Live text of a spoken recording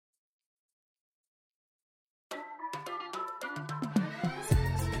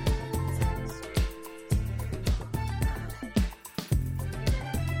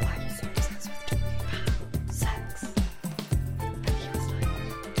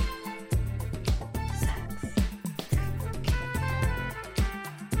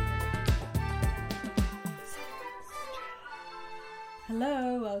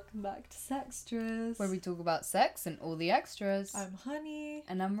welcome back to Sextras, where we talk about sex and all the extras. I'm Honey.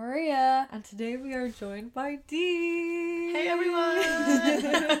 And I'm Maria. And today we are joined by Dee. Hey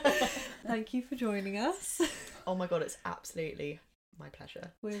everyone! Thank you for joining us. Oh my god, it's absolutely my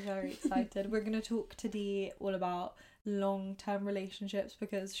pleasure. We're very excited. We're going to talk to Dee all about long-term relationships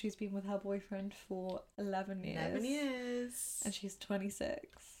because she's been with her boyfriend for 11 years. 11 years. And she's 26.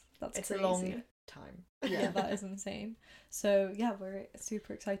 That's it's crazy. a long time. Yeah, that is insane. So yeah, we're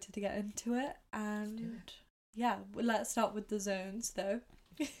super excited to get into it. And yeah, let's start with the zones though.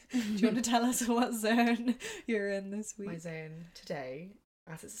 Do you want to tell us what zone you're in this week? My zone today,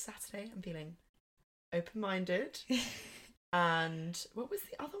 as it's a Saturday, I'm feeling open-minded. And what was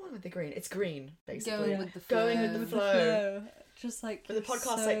the other one with the green? It's green, basically. Going with the flow. Going with the flow. Just like With a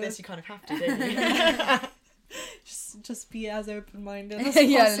podcast like this, you kind of have to, don't you? just be as open-minded as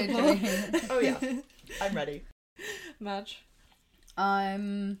Yeah, possible. literally. Oh yeah, I'm ready. Madge.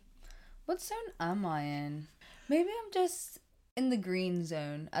 What zone am I in? Maybe I'm just in the green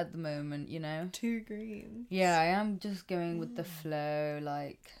zone at the moment, you know? 2 greens. Yeah, I am just going with the flow,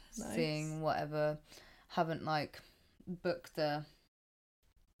 like Nice. seeing whatever. Haven't like booked a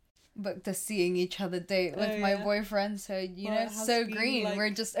seeing each other date with my boyfriend, so you Well, know, it it's has so been, green. like, We're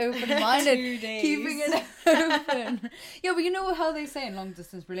just open-minded. 2 days. Keeping it open. Yeah, but you know how they say in long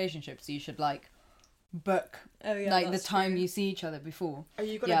distance relationships you should like book Oh yeah, like the that's time true. you see each other before. Oh,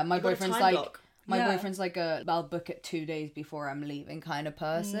 you got Yeah, a, my you got a boyfriend's time like block. my Yeah. boyfriend's like I'll book it 2 days before I'm leaving kind of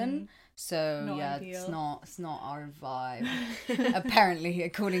person. So Not yeah, ideal. it's not our vibe. Apparently,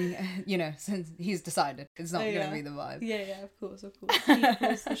 according since he's decided it's not Oh, gonna yeah. be the vibe. Yeah, of course. He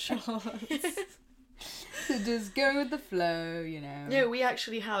calls the shots. So just go with the flow, you know. No, we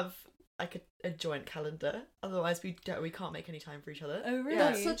actually have like a joint calendar. Otherwise, we can't make any time for each other. Oh, really?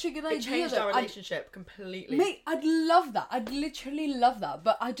 Yeah. That's such a good It idea. changed though. our relationship completely. Mate, I'd love that. I'd literally love that.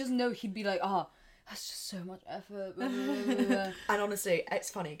 But I just know he'd be like, that's just so much effort. Blah, blah, blah, blah. And honestly, it's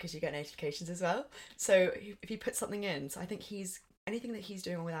funny because you get notifications as well. So if you put something in, so I think anything that he's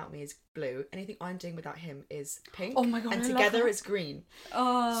doing without me is blue. Anything I'm doing without him is pink. Oh my God, And I love together that. it's green.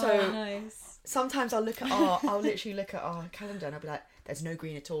 Oh, So- nice. Sometimes I'll literally look at our calendar and I'll be like, there's no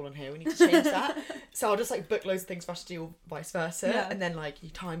green at all on here. We need to change that. So I'll just like book loads of things for us to do, or vice versa. Yeah. And then like you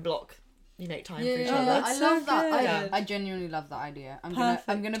time block. You make time for each Yeah, other. that's I so love that. good. I genuinely love that idea. I'm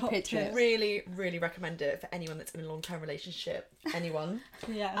Perfect, gonna top pitch tip. it. Really, really recommend it for anyone that's in a long-term relationship. Anyone.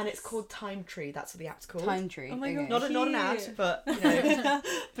 Yeah. And it's called Time Tree. That's what the app's called. Time tree. Oh my okay. God. Not an ad, Cute. but you know,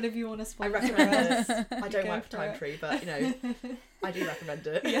 But if you want to I sponsor recommend us, it. I don't Go work for for Time it. Tree, but you know, I do recommend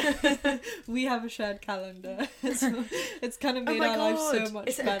it. yeah, we have a shared calendar. It's kind of Oh made my our god! life so much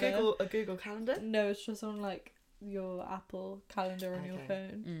Is it better. a Google calendar? No, it's just on like your Apple calendar on your Okay.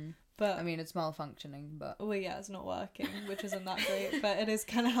 phone. Mm. But I mean, it's malfunctioning, but well, yeah, it's not working, which isn't that great, but it is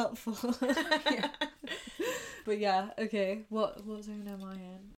kind of helpful. But yeah, okay. What zone am I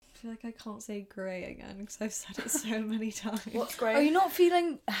in? I feel like I can't say grey again because I've said it so many times. What's great? are you not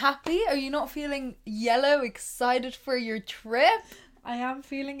feeling happy? Are you not feeling yellow, excited for your trip? I am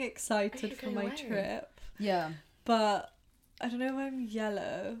feeling excited you for going my away? trip, Yeah. but I don't know if I'm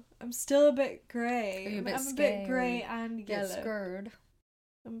yellow. I'm still a bit grey. Are you a bit I'm a bit grey scared? and Get yellow. scared.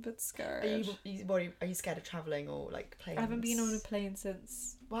 I'm a bit scared. Are you scared of travelling or like planes? I haven't been on a plane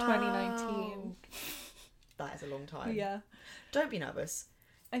since Wow. 2019. That is a long time. Yeah. Don't be nervous.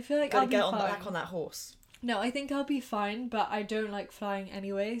 I feel like Gotta I'll be get fine. back on that horse. No, I think I'll be fine, but I don't like flying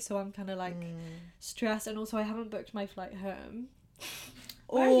anyway, so I'm kind of like stressed, and also I haven't booked my flight home.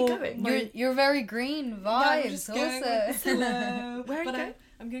 Where are you Or going? my- You're very green Yeah, I'm vibes just going with the also. flow. Where are you But going?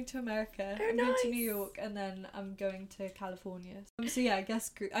 I'm going to America. Oh, I'm going to nice. New York, and then I'm going to California. So yeah, I guess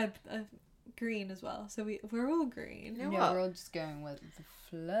green as well. So we're all green. You know Yeah, what? we're all just going with the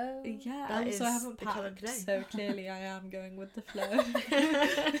flow. Yeah, That also I is haven't the colour of packed, the day. so clearly I am going with the flow.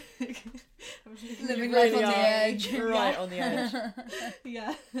 Living You life really on the are edge. Right on the edge.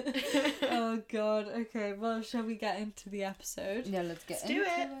 Yeah. Oh god. Okay, well, shall we get into the episode? Yeah, let's get Let's do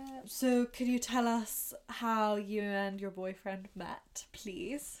into it. So, could you tell us how you and your boyfriend met,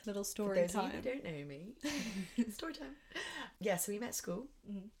 please? Little For story those of you time. who don't know me, story time. Yeah, so we met at school,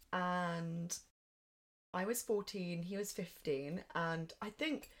 Mhm. and I was 14, he was 15, and I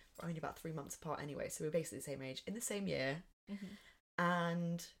think we're only about 3 months apart anyway, so we're basically the same age, in the same year, Mhm.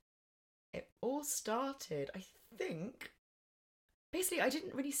 and it all started, I think, basically I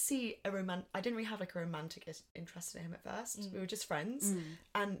didn't really have like a romantic interest in him at first. Mm. We were just friends, Mm.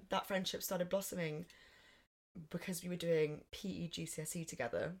 and that friendship started blossoming because we were doing PE GCSE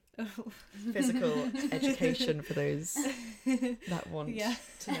together, Oh. physical education for those that want Yeah.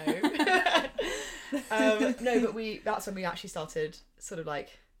 to know. No, but that's when we actually started sort of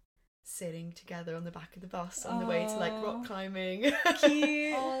like sitting together on the back of the bus on the way to like rock climbing.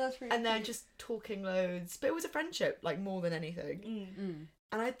 Cute. Oh, that's really And then cute. just talking loads. But it was a friendship, like more than anything. Mm.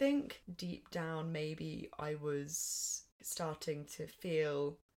 And I think deep down, maybe I was starting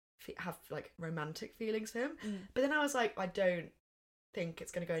to have like romantic feelings for him. But then I was like, I don't think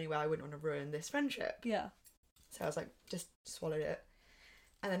it's going to go anywhere. I wouldn't want to ruin this friendship. Yeah. So I was like, just swallowed it.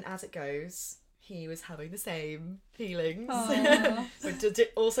 And then as it goes, he was having the same feelings. Aw. But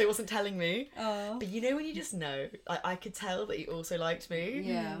also wasn't telling me. Oh. But you know when you just know, like I could tell that he also liked me.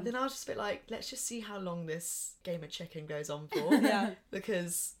 Yeah. Then I was just a bit like, let's just see how long this game of chicken goes on for. Yeah.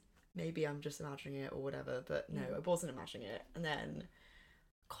 Because maybe I'm just imagining it or whatever. But no, I wasn't imagining it. And then,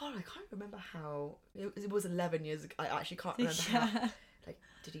 God, I can't remember how. It was 11 years ago. I actually can't remember how. Yeah. Like,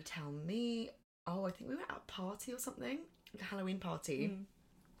 did he tell me? Oh, I think we were at a party or something. Like a Halloween party.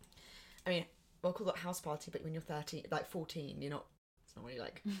 I mean, we'll call it a house party, but when you're 13, like 14, you're not, it's not really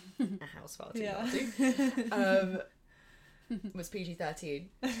like a house party. Yeah. It was PG-13.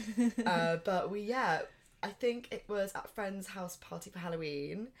 But I think it was at a friend's house party for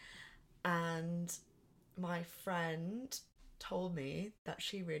Halloween, and my friend told me that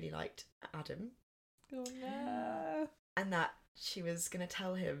she really liked Adam, Oh no. and that she was going to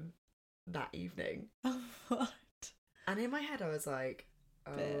tell him that evening. What? And in my head I was like,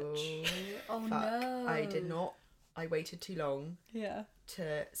 oh, Bitch. Oh, fuck. no. I did not. I waited too long Yeah.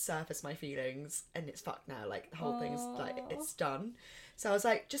 to surface my feelings, and it's fucked now. Like the whole thing's like Aw. it's done. So I was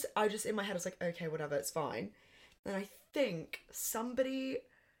like, I just in my head I was like, okay, whatever, it's fine. Then I think somebody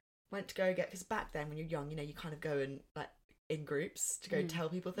went to go get, because back then when you're young, you know, you kind of go in like in groups to go tell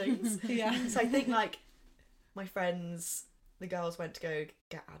people things. Yeah. So I think like my friends, the girls went to go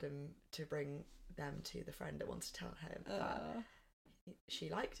get Adam to bring them to the friend that wanted to tell him that she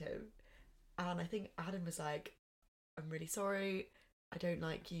liked him. And I think Adam was like, I'm really sorry, I don't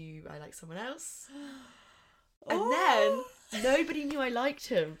like you, I like someone else. And Oh. then nobody knew I liked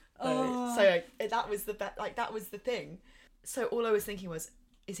him. Oh. So like, that was that was the thing. So all I was thinking was,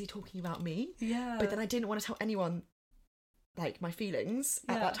 is he talking about me? Yeah. But then I didn't want to tell anyone like my feelings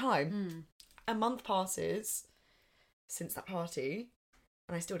at Yeah. that time. A month passes since that party,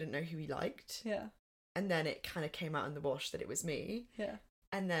 and I still didn't know who he liked. Yeah. And then it kind of came out in the wash that it was me. Yeah.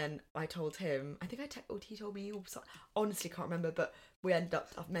 And then I told him, I think he told me, honestly can't remember, but we ended up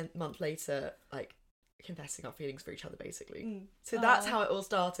a month later, like, confessing our feelings for each other, basically. So that's how it all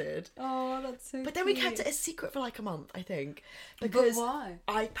started. Oh, that's so But then we kept cute. it a secret for like a month, I think. But Because why?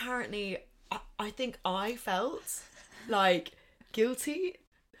 I apparently, I think I felt, like, guilty.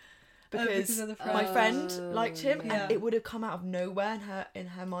 Because of the my friend. friend liked him, Yeah. and it would have come out of nowhere in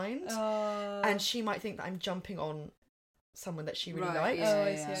her mind. Oh. And she might think that I'm jumping on someone that she really Right, likes. yeah, Oh,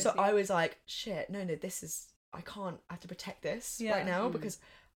 I see, I So see. I was like, shit, no, this is, I have to protect this Yeah. right now because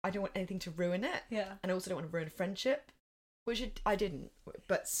I don't want anything to ruin it. Yeah. And I also don't want to ruin a friendship, which I didn't,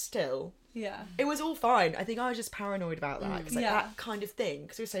 but still, Yeah. it was all fine. I think I was just paranoid about that because like, Yeah. that kind of thing,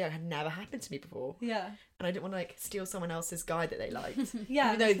 because it was so young, had never happened to me before. Yeah. And I didn't want to like steal someone else's guy that they liked, Yeah.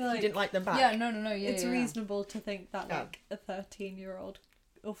 even though I he feel like didn't like them back. Yeah, no, yeah. it's yeah. reasonable to think that Yeah. like a 13-year-old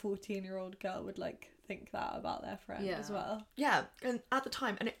or 14-year-old girl would like think that about their friend as Yeah. well. Yeah, and at the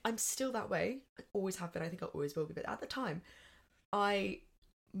time, and I'm still that way, I always have been, I think I always will be, but at the time, I'm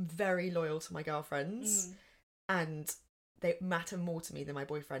very loyal to my girlfriends, and they matter more to me than my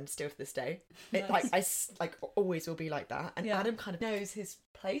boyfriend still to this day. It, Nice. like always will be like that, and Yeah. Adam kind of knows his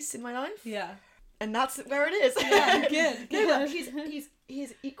place in my life, Yeah. and that's where it is. Yeah, good, No, but good.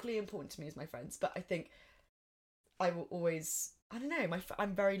 he's equally important to me as my friends, but I think I will always, I don't know,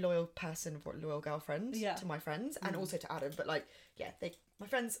 I'm a very loyal person, loyal girlfriend Yeah. to my friends, and also to Adam. But like, yeah, my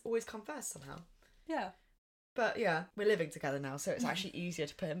friends always come first somehow. Yeah. But yeah, we're living together now, so it's actually easier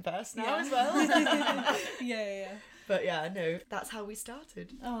to put him first now Yeah. as well. Yeah. But yeah, no, that's how we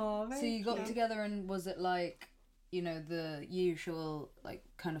started. Oh, very So you got cute. together, and was it like, you know, the usual like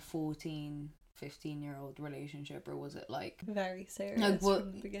kind of 14, 15-year-old relationship, or was it like Very serious Like, what-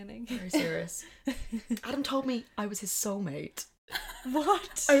 from the beginning. Very serious. Adam told me I was his soulmate.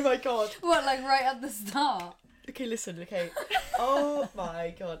 What? Oh my god. what, like right at the start? Okay, listen, okay. Oh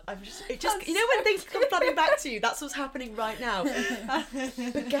my god. It just That's you know when things come flooding back to you, that's what's happening right now.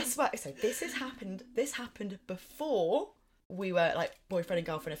 But guess what? So this happened before we were like boyfriend and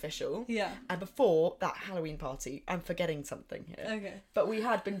girlfriend official. Yeah. And before that Halloween party. I'm forgetting something here. Okay. But we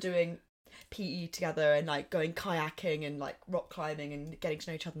had been doing PE together and like going kayaking and like rock climbing and getting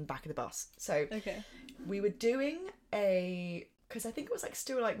to know each other in the back of the bus. So Okay. we were doing because I think it was like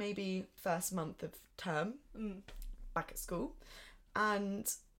still like maybe first month of term back at school, and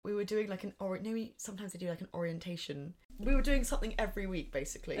we were doing like sometimes they do like an orientation. We were doing something every week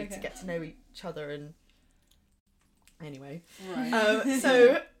basically to get to know each other. And anyway, Right.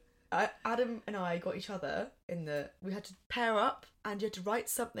 so Adam and I got each other we had to pair up, and you had to write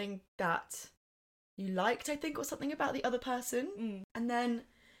something that you liked, I think, or something about the other person. And then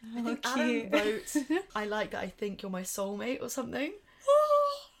I think Adam wrote, I like that I think you're my soulmate or something.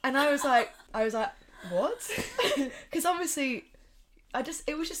 And I was like, what? Because obviously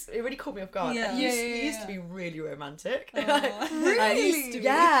it really caught me off guard. Yeah. And he used to be really romantic. Really?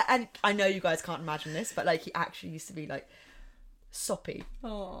 Yeah, and I know you guys can't imagine this, but like he actually used to be like soppy.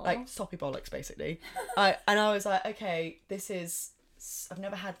 Aww. Like soppy bollocks basically. And I was like, okay, I've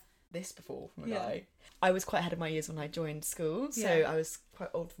never had this before from a guy. I was quite ahead of my years when I joined school, so I was quite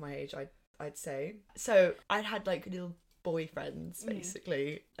old for my age, I'd say. So I'd had like little boyfriends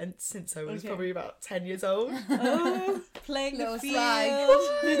basically, and since I was probably about 10 years old. Playing Little the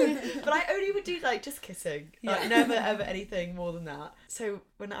slag. But I only would do like just kissing, like never ever anything more than that. So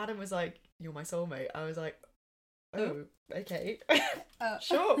when Adam was like, you're my soulmate, I was like, oh, okay.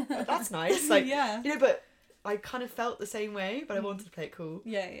 Sure, that's nice. Like, yeah. you know, but I kind of felt the same way, but I wanted to play it cool.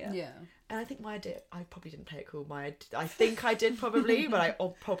 Yeah. And I think I probably didn't play it cool. I think I did probably, but I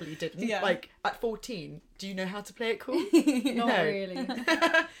probably didn't. Yeah. Like at 14, do you know how to play it cool? Not No. really.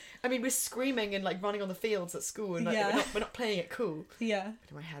 I mean, we're screaming and like running on the fields at school, and like, we're not playing it cool. Yeah. But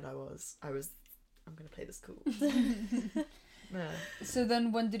in my head, I was. I'm gonna play this cool. Yeah. So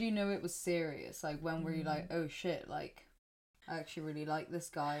then when did you know it was serious? Like when were you like, oh shit, like I actually really like this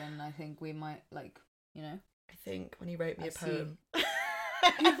guy and I think we might like, you know? I think when he wrote me I a see. poem.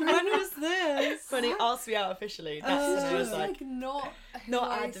 When was this? When he asked me out officially, that's when I was Just like, not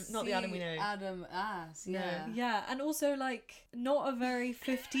Adam, not the Adam we know. Adam ass, No. yeah. Yeah, and also like not a very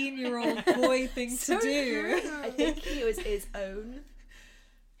 15-year-old boy thing to do. I think he was his own.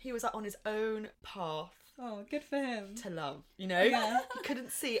 He was like, on his own path Oh, good for him. to love. You know, Yeah. he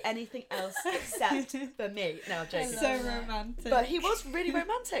couldn't see anything else except for me. No, I'm joking. So romantic. But he was really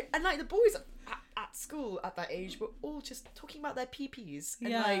romantic, and like the boys at school at that age were all just talking about their peepees and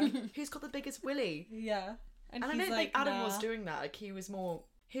Yeah. like who's got the biggest willy. Yeah. And And I he's don't like, think Adam nah. was doing that. Like he was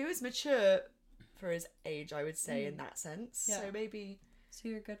mature for his age, I would say, in that sense. Yeah. So maybe So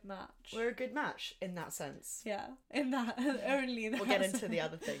you're a good match. we're a good match in that sense. Yeah, in that only that. We'll get into the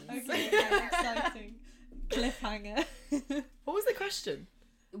other things. Okay, exciting. Cliffhanger. What was the question?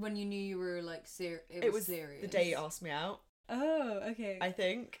 When you knew you were like It was serious. the day you asked me out, Oh, okay. I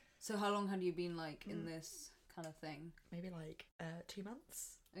think. So how long had you been like in this kind of thing? Maybe like 2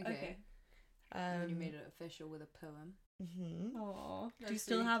 months. Okay. And you made it official with a poem. Mm-hmm. Aw. Do you That's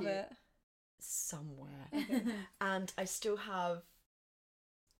still really have cute. it? Somewhere. And I still have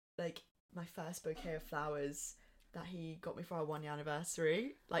like my first bouquet of flowers that he got me for our 1 year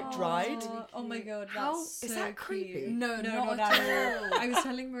anniversary, like dried. Oh my god, that's How- so is that cute. creepy? No, No, not not at at all. I was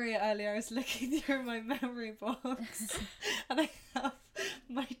telling Maria earlier, I was looking through my memory box and I have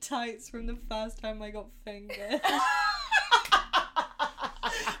my tights from the first time I got fingered.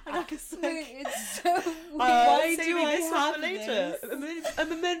 And I was like, It's so why Save do me I this have for later? this? A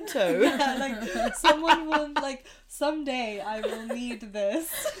memento. Yeah, like someone will like someday I will need this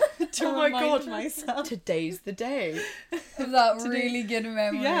to Oh my remind God. myself. Today's the day. that really good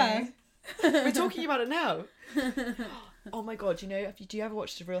memory. Yeah. We're talking about it now. Oh my god, do you ever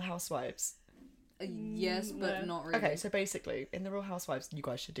watch The Real Housewives? Yes, but No. not really. Okay, so basically, in The Real Housewives, you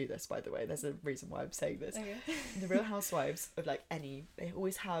guys should do this, by the way. There's a reason why I'm saying this. Okay. In The Real Housewives of like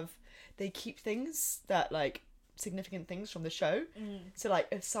they keep things that like significant things from the show. So like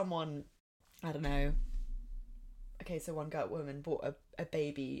if someone, I don't know, okay, so one woman bought a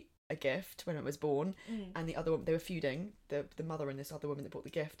baby a gift when it was born, and the other one, they were feuding, the mother and this other woman that bought the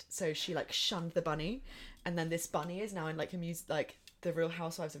gift, so she like shunned the bunny, and then this bunny is now in like the Real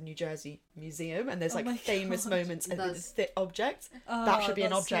Housewives of New Jersey museum, and there's Oh my like famous God. moments and That's- this thick object. Oh, That should be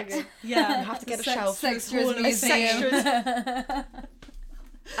an that's so object. good. Yeah, You have to get a Sex- shelf. Sextras Hall of Museum. Sextras.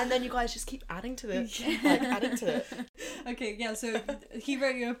 And then you guys just keep adding to it, like adding to it. Okay, yeah. So he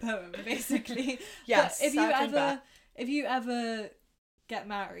wrote you a poem, basically. Yes. But circling back. if you ever get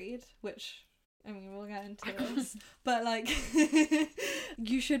married, which I mean we'll get into this, but like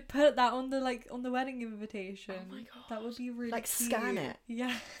you should put that on the wedding invitation. Oh my God. That would be really Like, cute. scan it.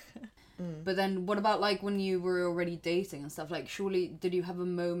 Yeah. But then what about like when you were already dating and stuff? Like surely did you have a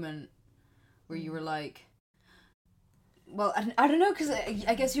moment where you were like, well, I don't know, because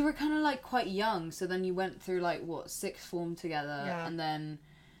I guess you were kind of like quite young, so then you went through like what, sixth form together, Yeah. and then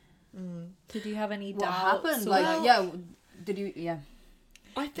Did you have any what doubts? happened? or- Like Well- yeah, did you? Yeah.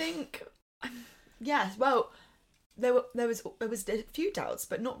 I think, yes. Well, there was a few doubts,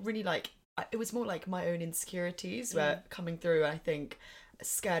 but not really like, it was more like my own insecurities were coming through. I think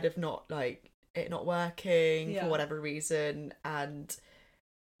scared of not like it not working for whatever reason, and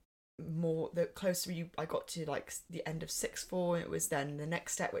more the closer I got to like the end of sixth form, it was then the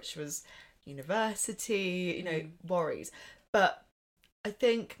next step, which was university, you know, worries. But I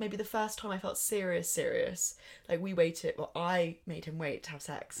think maybe the first time I felt serious, like I made him wait to have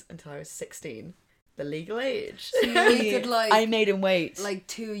sex until I was 16, the legal age. So you waited like I made him wait like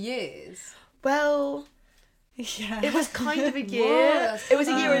 2 years. Well, Yeah. it was kind of a year. What? It was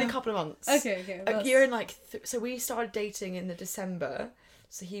a year and a couple of months. Okay. A year and like so we started dating in the December,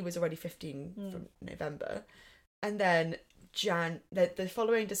 so he was already 15 from November, and then the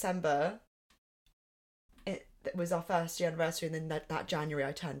following December it was our first year anniversary, and then that January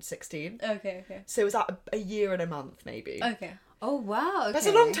I turned 16. Okay. So it was a year and a month maybe. Okay. Oh wow, okay. That's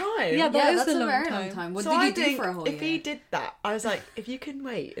a long time. Yeah, Yeah, is that's a a long very time. long time. What So did I you do think for a whole year? if he did that, I was like, if you can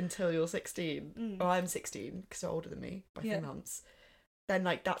wait until you're 16, or I'm 16 because you're older than me by 3 months, then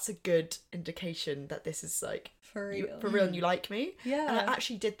like that's a good indication that this is like For real. for real and you like me. Yeah. And I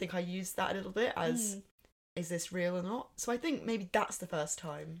actually did think I used that a little bit as, is this real or not? So I think maybe that's the first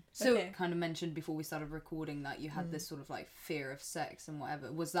time. So Okay. kind of mentioned before we started recording that you had this sort of like fear of sex and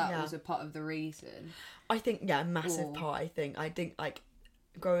whatever. Was that also part of the reason? I think, yeah, massive Or- part, I think like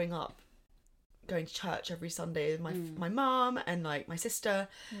growing up, going to church every Sunday with my mum and like my sister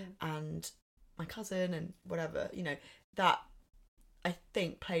and my cousin and whatever, you know, that I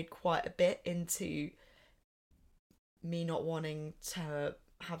think played quite a bit into me not wanting to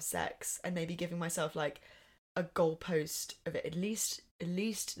have sex, and maybe giving myself like a goalpost of it, at least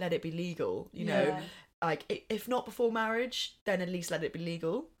let it be legal, you know, like if not before marriage, then at least let it be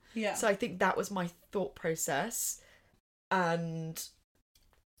legal. Yeah. So I think that was my thought process, and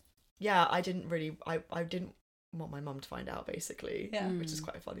yeah, I didn't want my mum to find out, basically. Yeah. Which is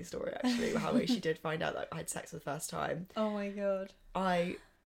quite a funny story, actually, how she did find out that I had sex for the first time. Oh my god.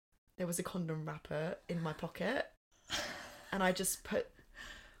 There was a condom wrapper in my pocket, and I just put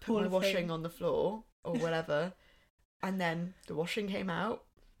Poor my thing. washing on the floor or whatever, and then the washing came out,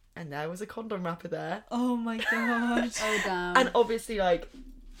 and there was a condom wrapper there, Oh my god. Oh damn. and obviously, like,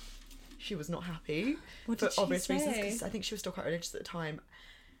 she was not happy What for did she obvious reasons, say? because I think she was still quite religious at the time.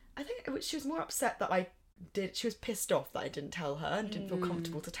 I think she was more upset that she was pissed off that I didn't tell her and didn't feel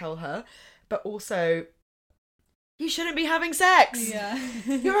comfortable to tell her, but also, you shouldn't be having sex! Yeah.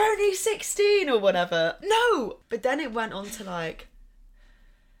 You're only 16 or whatever. No! But then it went on to like,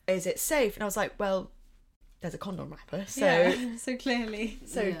 is it safe? And I was like, well, there's a condom wrapper, so Yeah, so clearly.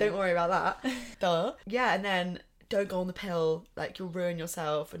 so don't worry about that. Duh. Yeah, and then don't go on the pill, like you'll ruin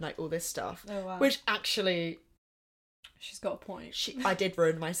yourself and like all this stuff. Oh wow. Which actually, She's got a point. I did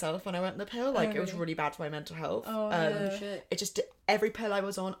ruin myself when I went on the pill. Like Oh, it was really? really bad for my mental health. Oh, Oh shit. It just, every pill I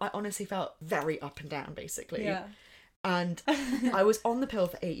was on, I honestly felt very up and down, basically. Yeah. And I was on the pill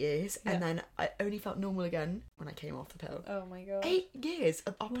for 8 years, Yeah. and then I only felt normal again when I came off the pill. Oh my god. 8 years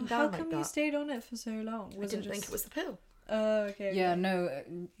of up Well, and how down come like you that. stayed on it for so long? I didn't think it was the pill. Oh, okay. Yeah, no.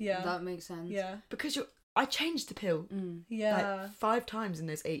 Yeah. That makes sense. Yeah. Because I changed the pill Yeah. like 5 times in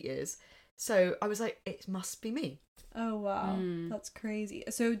those 8 years. So I was like, it must be me. Oh wow. That's crazy.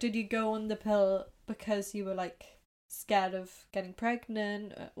 So did you go on the pill because you were like scared of getting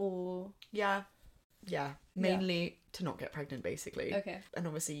pregnant or Yeah. Mainly to not get pregnant, basically. okay. And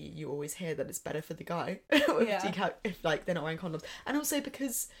obviously you always hear that it's better for the guy Yeah. if like they're not wearing condoms. And also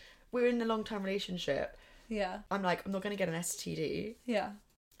because we're in a long-term relationship, Yeah. I'm like, I'm not going to get an STD, Yeah.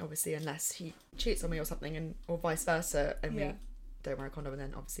 obviously, unless he cheats on me or something, or vice versa, and Yeah. we don't wear a condom and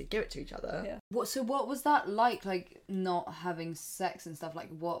then obviously give it to each other. Yeah. What was that like not having sex and stuff? Like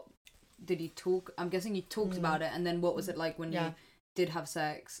what did you talk? I'm guessing you talked about it, and then what was it like when Yeah. you did have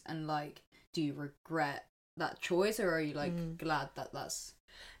sex, and like do you regret that choice, or are you like glad that that's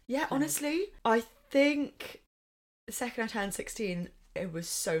Yeah, honestly, I think the second I turned 16, it was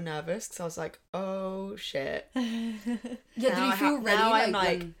so nervous because I was like, oh shit. yeah? Did Now you I feel ha- ready? now I'm like,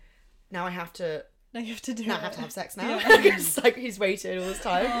 like- when- Now I have to Now you have to do now it. I have to have sex now. Yeah. Because like he's waited all this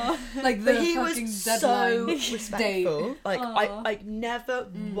time. Oh. like the But he fucking was deadline so date. respectful. Like Aw. I never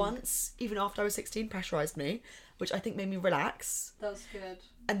once, even after I was 16, pressurized me, which I think made me relax. That's good.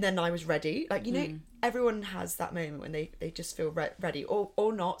 And then I was ready. Like, you know, everyone has that moment when they just feel ready,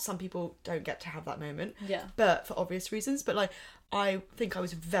 or not. Some people don't get to have that moment. Yeah. But for obvious reasons. But like, I think I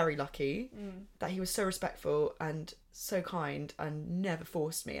was very lucky that he was so respectful and so kind and never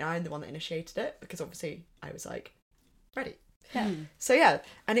forced me. And I'm the one that initiated it because obviously I was like, ready. Yeah. So yeah,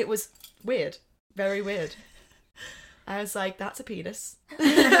 and it was weird, very weird. I was like, that's a penis.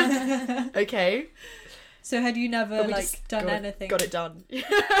 Okay. So had you never But we like just done anything? Got it done.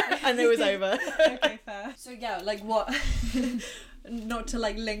 And it was over. Okay, fair. So yeah, like what? Not to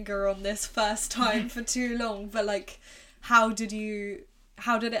like linger on this first time for too long, but like, how did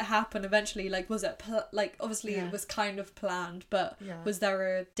it happen eventually? Like, was it like obviously Yeah. it was kind of planned, but Yeah. was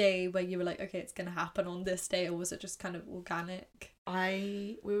there a day where you were like, okay, it's gonna happen on this day, or was it just kind of organic?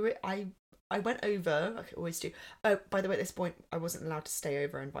 I went over, like I always do. Oh, by the way, at this point, I wasn't allowed to stay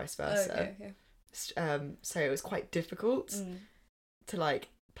over and vice versa. Okay. So it was quite difficult to like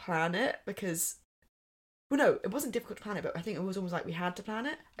plan it because, well, no, it wasn't difficult to plan it, but I think it was almost like we had to plan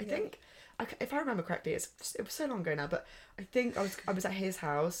it. I think, if I remember correctly, it was so long ago now, but I think I was at his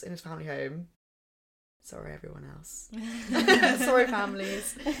house in his family home. Sorry, everyone else. Sorry,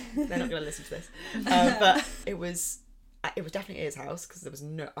 families. They're not going to listen to this. But it was definitely his house because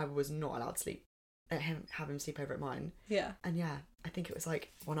I was not allowed to sleep. Have him sleep over at mine. Yeah. And yeah, I think it was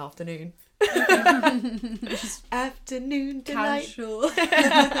like one afternoon. Just Afternoon delight. casual.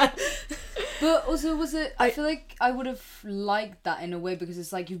 But also, was it? I I- feel like I would have liked that in a way because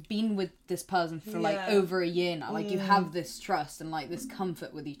it's like you've been with this person for like Yeah. over a year now. Like you have this trust and like this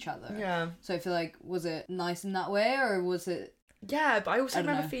comfort with each other. Yeah. So I feel like, was it nice in that way, or was it? Yeah, but I also I don't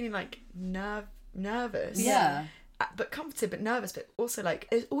remember know. feeling like nervous. Yeah. But comforted, but nervous, but also like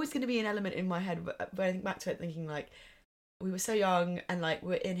there's always going to be an element in my head when I think back to it, thinking like we were so young and like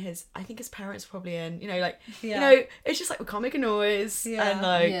we're in I think his parents were probably in, like Yeah. it's just like we can't make a noise Yeah. and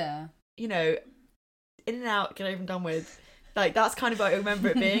like Yeah. in and out, get over and done with. Like that's kind of what I remember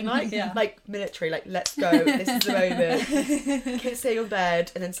it being like. Yeah. Like military, like let's go, this is the moment. Kids stay on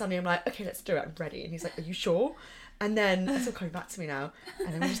bed, and then suddenly I'm like, okay, let's do it, I'm ready. And he's like, are you sure? And then it's all coming back to me now.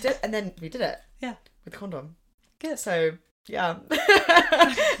 And then we just did it, and then we did it. Yeah. With the condom. Good. So yeah.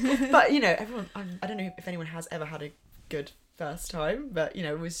 But everyone, I don't know if anyone has ever had a good first time, but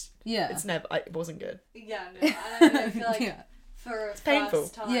it was Yeah. it wasn't good. Yeah, no, and I feel like Yeah. for a painful.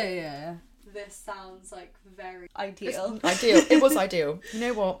 first time, Yeah. this sounds like very It's ideal. ideal. It was ideal. You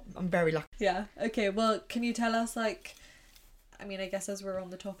know what? I'm very lucky. Yeah. Okay. Well, can you tell us like, I mean, I guess as we're on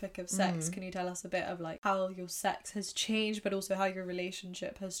the topic of sex, can you tell us a bit of like how your sex has changed, but also how your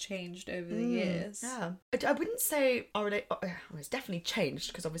relationship has changed over the years? Yeah. I wouldn't say it's definitely changed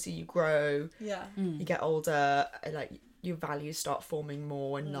because obviously you grow, Yeah. you get older, and, like your values start forming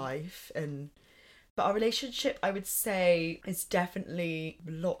more in life, but our relationship, I would say, is definitely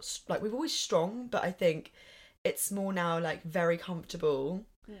lots. Like we're always strong, but I think it's more now like very comfortable.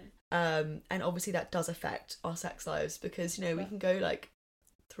 And obviously that does affect our sex lives because we can go like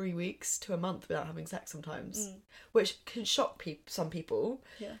 3 weeks to a month without having sex sometimes, which can shock some people.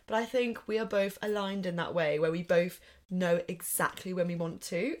 Yeah. But I think we are both aligned in that way where we both know exactly when we want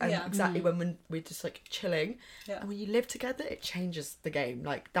to and Yeah. exactly when we're just like chilling. Yeah. And when you live together, it changes the game.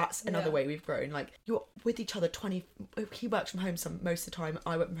 Like that's another Yeah. way we've grown. Like you're with each other he works from home most of the time.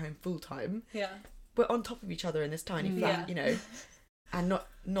 I work from home full time. Yeah. We're on top of each other in this tiny flat, Yeah. and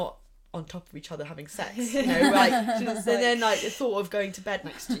not on top of each other having sex, like, and then like the thought of going to bed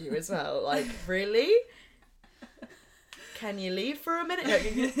next to you as well, like really? Can you leave for a minute? No,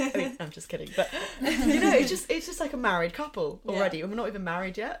 I mean, I'm just kidding, but it's just like a married couple already, and we're not even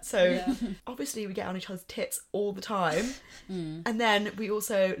married yet, so obviously we get on each other's tits all the time, and then we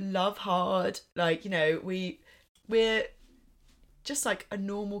also love hard, like we're just like a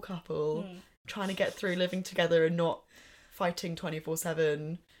normal couple trying to get through living together and not fighting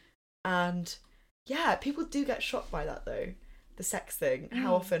 24/7. And yeah, people do get shocked by that though, the sex thing.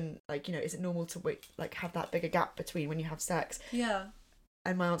 How often, like, is it normal to have that bigger gap between when you have sex? Yeah.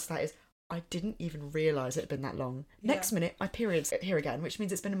 And my answer to that is I didn't even realise it had been that long. Yeah. Next minute my period's here again, which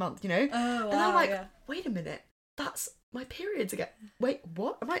means it's been a month, Oh, wow, and I'm like, yeah. wait a minute, that's my periods again. Wait,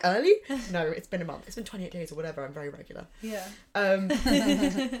 what? Am I early? No, it's been a month. It's been 28 days or whatever. I'm very regular. Yeah.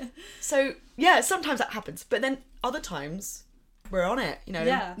 So yeah, sometimes that happens, but then other times we're on it,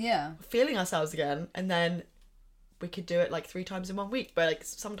 Yeah. Yeah. feeling ourselves again, and then we could do it like 3 times in 1 week, but like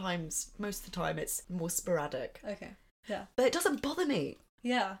sometimes, most of the time, it's more sporadic. Okay. Yeah. But it doesn't bother me.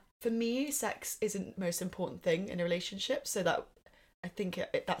 Yeah. For me, sex isn't the most important thing in a relationship, so that I think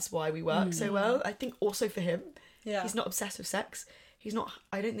that's why we work so well. I think also for him, Yeah. he's not obsessed with sex.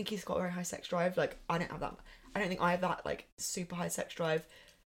 I don't think he's got a very high sex drive. Like I don't have that. I don't think I have that like super high sex drive.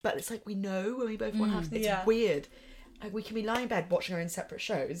 But it's like we know when we both want to have. It's Yeah. weird. Like we can be lying in bed watching our own separate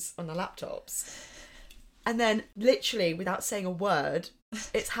shows on our laptops, and then literally without saying a word,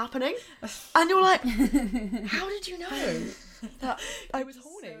 it's happening, and you're like, how did you know that I was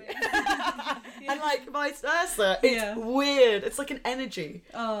horny? And like vice versa. It's Yeah. weird. It's like an energy.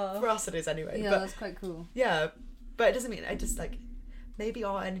 Oh. For us it is anyway. Yeah, But that's quite cool. yeah, but it doesn't mean I just like. maybe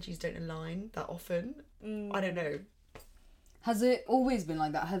our energies don't align that often. I don't know. Has it always been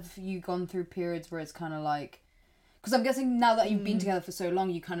like that? Have you gone through periods where it's kind of like, because I'm guessing now that you've been together for so long,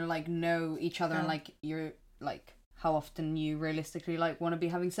 you kind of like know each other and like you're like how often you realistically like want to be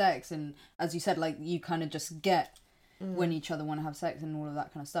having sex, and as you said, like you kind of just get when each other want to have sex and all of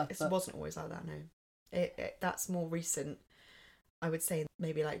that kind of stuff. It wasn't always like that, no. That's more recent, I would say,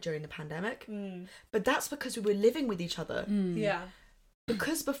 maybe like during the pandemic. But that's because we were living with each other. Yeah.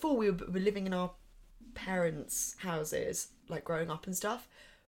 Because before we were living in our parents' houses, like growing up and stuff,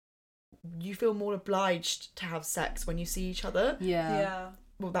 you feel more obliged to have sex when you see each other. Yeah.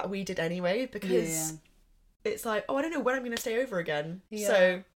 Well, that we did anyway, because it's like, oh, I don't know when I'm going to stay over again. Yeah.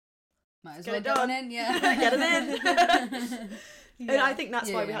 So might as get well it get done. one in, yeah. Get it in. Yeah. And I think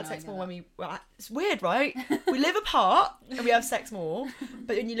that's why we had sex more when we... Well, it's weird, right? We live apart and we have sex more,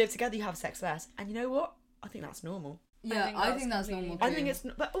 but when you live together, you have sex less. And you know what? I think that's normal. Yeah, I think that's normal too. I think it's...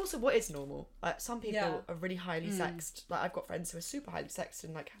 But also, what is normal? Like, some people Yeah. are really highly sexed. Like, I've got friends who are super highly sexed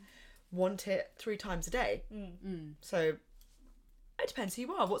and, like, want it 3 times a day. So, it depends who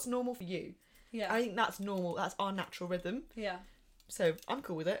you are. What's normal for you? Yeah. I think that's normal. That's our natural rhythm. Yeah. So, I'm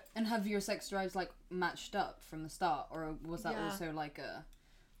cool with it. And have your sex drives like matched up from the start, or was that Yeah. also like a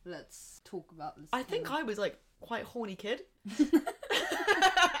let's talk about this? I think I was, like, quite a horny kid.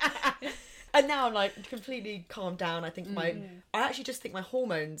 And now I'm like completely calmed down. I think I actually just think my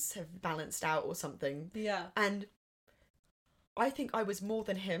hormones have balanced out or something. Yeah. And I think I was more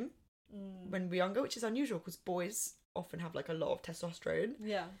than him when we were younger, which is unusual because boys often have like a lot of testosterone.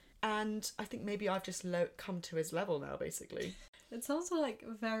 Yeah. And I think maybe I've just come to his level now, basically. It sounds like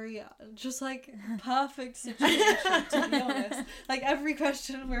very, just like perfect situation, to be honest. Like every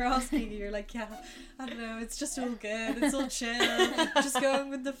question we're asking you, you're like, yeah, I don't know, it's just all good, it's all chill, just going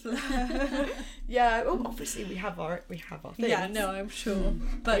with the flow. Yeah, well, obviously we have our things. Yeah, no, I'm sure.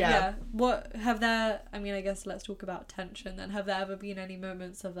 But Yeah. what have there, I mean, I guess let's talk about tension then. Have there ever been any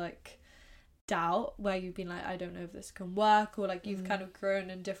moments of like doubt where you've been like, I don't know if this can work, or like you've kind of grown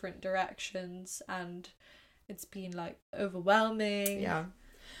in different directions and it's been like overwhelming? Yeah.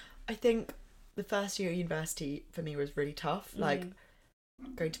 I think the first year at university for me was really tough. Like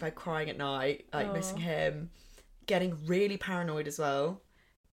going to bed crying at night, like missing him, getting really paranoid as well,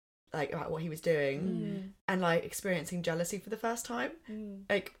 like about what he was doing, and like experiencing jealousy for the first time.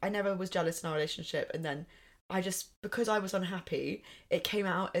 Like I never was jealous in our relationship, and then I just, because I was unhappy, it came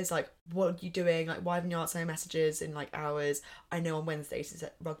out as like, what are you doing? Like, why haven't you answered my messages in like hours? I know on Wednesdays is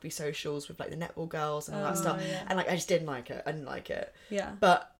at rugby socials with like the netball girls and all that stuff. Yeah. And like, I just didn't like it. I didn't like it. Yeah.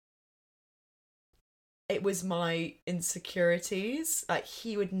 But it was my insecurities. Like,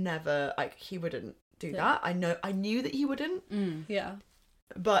 he would never, like, he wouldn't do that. I knew that he wouldn't. Yeah.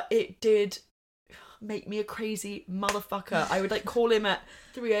 But it did make me a crazy motherfucker. I would like call him at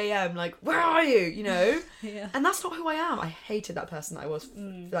 3 a.m. like, where are you? You know? Yeah. And that's not who I am. I hated that person that I was for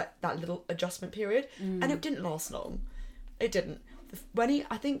like that little adjustment period. And it didn't last long. It didn't.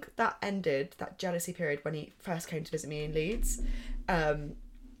 I think that ended, that jealousy period, when he first came to visit me in Leeds.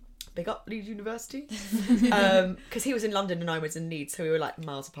 Big up Leeds University. Because he was in London and I was in Leeds, so we were like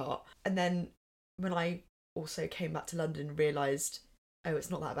miles apart. And then when I also came back to London and realised, oh,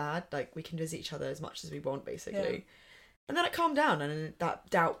 it's not that bad. Like, we can visit each other as much as we want, basically. Yeah. And then it calmed down and that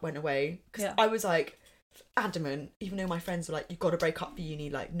doubt went away. Because I was, like, adamant, even though my friends were like, you've got to break up for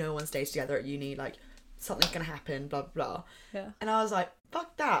uni. Like, no one stays together at uni. Like, something's going to happen, blah, blah, blah. Yeah. And I was like,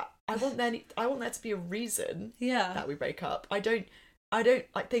 fuck that. I want there to be a reason that we break up. I don't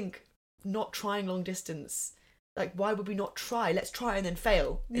like, think not trying long distance. Like, why would we not try? Let's try and then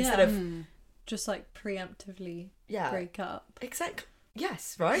fail. Instead of... just, like, preemptively break up. Exactly.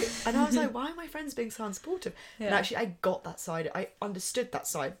 Yes, right? And I was like, why are my friends being so unsupportive? Yeah. And actually, I got that side. I understood that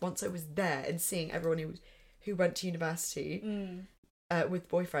side once I was there and seeing everyone who went to university with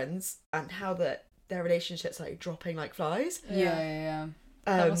boyfriends and how their relationships are like dropping like flies. Yeah.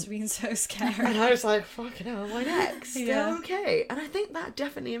 That must have been so scary. And I was like, fucking hell, my next. Yeah. They're okay. And I think that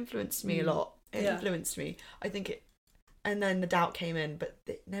definitely influenced me a lot. It Yeah. influenced me. I think it... And then the doubt came in, but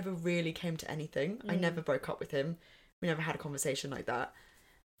it never really came to anything. I never broke up with him. We never had a conversation like that.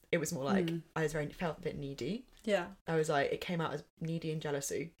 It was more like I felt a bit needy. Yeah. I was like, it came out as needy and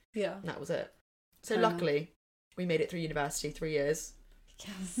jealousy, Yeah. and that was it. So luckily, we made it through university, 3 years.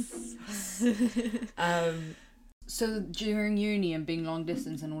 Yes. So during uni and being long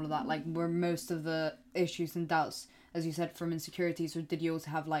distance and all of that, like, were most of the issues and doubts, as you said, from insecurities, or did you also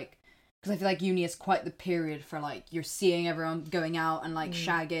have like, because I feel like uni is quite the period for like you're seeing everyone going out and like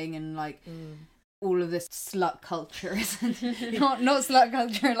shagging and like all of this slut culture isn't not slut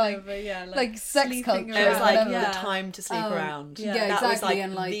culture, like but yeah, like sex sleeping culture. It was like around, the time to sleep around. yeah. Yeah, That exactly. was like,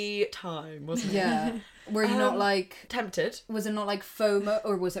 and like the time, wasn't it? yeah, were you not like, Tempted. was it not like FOMO,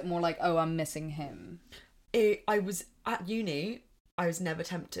 or was it more like, oh, I'm missing him? I was at uni, I was never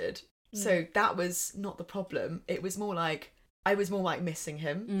tempted. So that was not the problem. It was more like, I was more like missing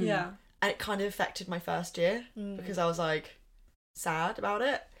him. Yeah. And it kind of affected my first year because I was like sad about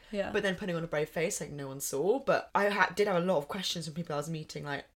it. Yeah. But then putting on a brave face like no one saw. But I did have a lot of questions from people I was meeting,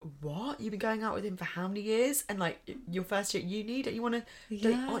 like, what? You've been going out with him for how many years? And like, your first year at uni, don't you want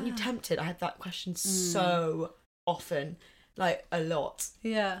to, aren't you tempted? I had that question so often, like a lot.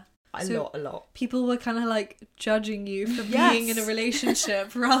 Yeah. A lot. People were kind of like judging you for Yes. being in a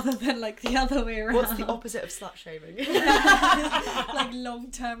relationship rather than like the other way around. What's the opposite of slut shaming? Like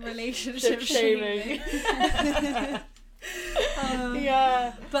long-term relationship Shaming. shaming.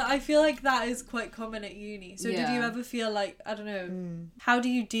 Yeah. But I feel like that is quite common at uni. So did you Yeah. ever feel like, I don't know, how do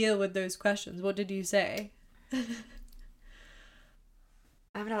you deal with those questions? What did you say? I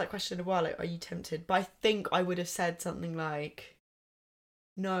haven't had that question in a while, like, are you tempted? But I think I would have said something like,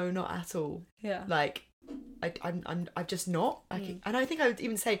 no, not at all. Yeah. Like, I'm just not. And I think I would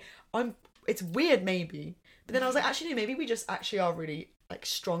even say, it's weird maybe. But then I was like, actually, no, maybe we just actually are really like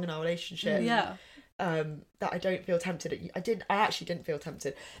strong in our relationship. Yeah. That I don't feel tempted at you. I actually didn't feel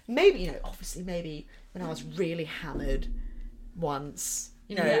tempted. Maybe, obviously maybe when I was really hammered once,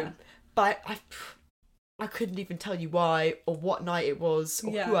 Yeah. but I couldn't even tell you why or what night it was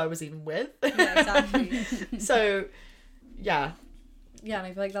or who I was even with. Yeah, exactly. So, yeah. Yeah, and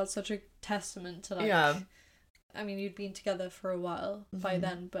I feel like that's such a testament to like, Yeah. I mean, you'd been together for a while by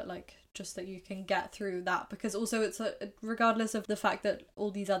then, but like just that you can get through that, because also it's regardless of the fact that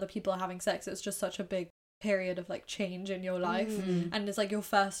all these other people are having sex, it's just such a big period of like change in your life, and it's like your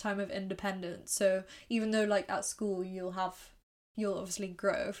first time of independence. So even though like at school you'll obviously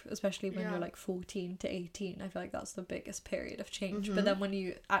grow, especially when you're like 14 to 18. I feel like that's the biggest period of change. But then when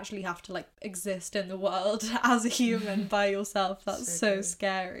you actually have to like exist in the world as a human by yourself, that's so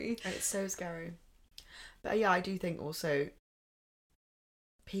scary. It's so scary. But yeah, I do think also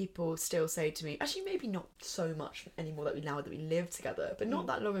people still say to me, actually maybe not so much anymore that we live together, but not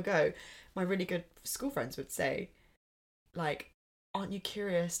that long ago, my really good school friends would say, like, aren't you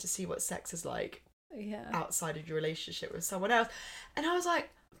curious to see what sex is like outside of your relationship with someone else? And I was like,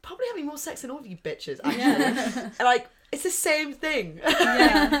 probably having more sex than all of you bitches, actually. And like, it's the same thing.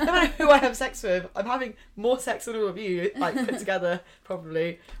 Yeah. No matter who I have sex with, I'm having more sex than all of you, like, put together,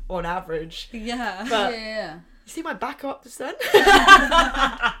 probably, on average. Yeah. But Yeah. you see my back up just then?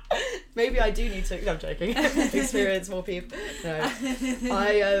 Maybe I do need to, no, I'm joking, experience more people.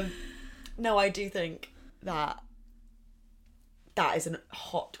 No, I do think that is a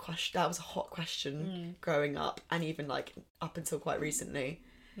hot question. That was a hot question growing up, and even like up until quite recently,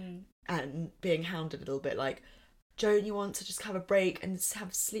 and being hounded a little bit, like, don't you want to just have a break and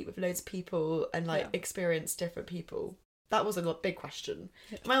have sleep with loads of people and like experience different people? That was a big question.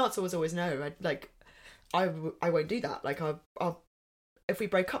 My answer was always no. I won't do that. Like, I'll if we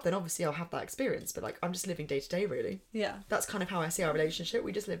break up, then obviously I'll have that experience. But like, I'm just living day to day, really. Yeah. That's kind of how I see our relationship.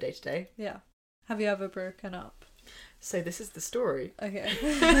 We just live day to day. Yeah. Have you ever broken up? So this is the story Okay.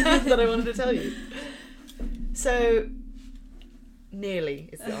 that I wanted to tell you. So, nearly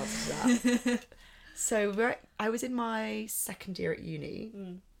is the answer to that. So I was in my second year at uni,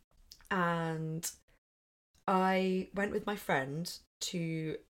 and I went with my friend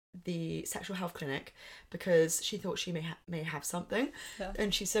to the sexual health clinic because she thought she may have something,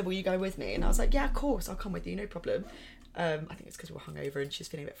 and she said, will you go with me? And I was like, yeah, of course, I'll come with you, no problem. I think it's because we were hungover and she's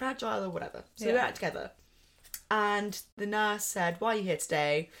feeling a bit fragile or whatever, so we went out together. And the nurse said, why are you here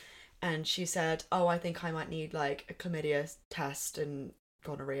today? And she said, oh, I think I might need like a chlamydia test and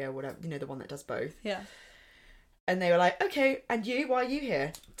gonorrhea, whatever, the one that does both. Yeah. And they were like, okay, and you, why are you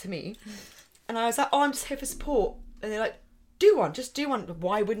here? To me. And I was like, oh, I'm just here for support. And they're like, just do one.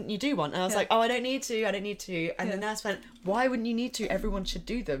 Why wouldn't you do one? And I was like, oh, I don't need to. And the nurse went, why wouldn't you need to? Everyone should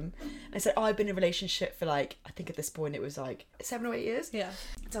do them. And I said, oh, I've been in a relationship for like, I think at this point it was like 7 or 8 years. Yeah.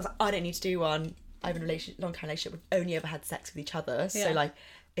 So I was like, I don't need to do one. I have a long-term relationship. We've only ever had sex with each other. So like,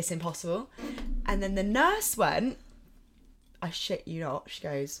 it's impossible. And then the nurse went, I shit you not. She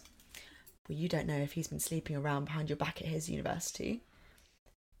goes, well, you don't know if he's been sleeping around behind your back at his university.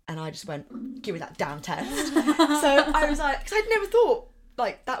 And I just went, give me that damn test. So I was like, because I'd never thought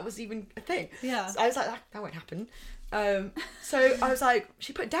like that was even a thing. Yeah. So I was like, that won't happen. So I was like,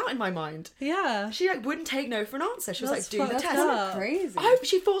 she put doubt in my mind. Yeah. She like wouldn't take no for an answer. She was That's like, do the fucked test. up. Crazy.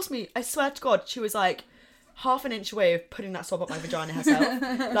 She forced me. I swear to God. She was like, half an inch away of putting that swab up my vagina herself.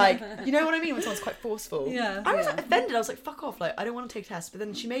 Like, you know what I mean when someone's quite forceful. Yeah. I was like, offended. I was like, fuck off. Like, I don't want to take a test. But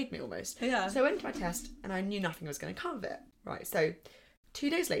then she made me almost. Yeah. So I went to my test and I knew nothing was going to come of it. Right. So 2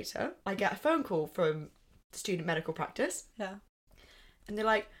 days later, I get a phone call from the student medical practice. Yeah. And they're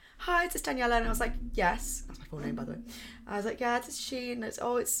like, hi, is this Daniela? And I was like, yes. That's my full name, by the way. I was like, yeah, this is she. And it's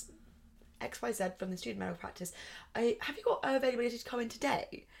XYZ from the student medical practice. Have you got availability to come in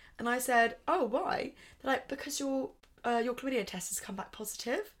today? And I said, oh, why? They're like, because your chlamydia test has come back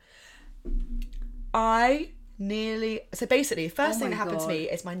positive. So basically, the first thing that happened to me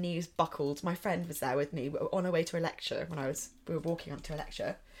is my knees buckled. My friend was there with me. We were on our way to a lecture we were walking up to a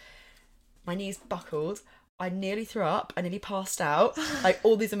lecture. My knees buckled. I nearly threw up. I nearly passed out. Like,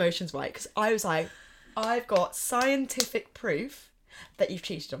 all these emotions, right? Because I was like, I've got scientific proof that you've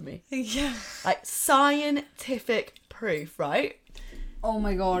cheated on me. Yeah. Like, scientific proof, right? Oh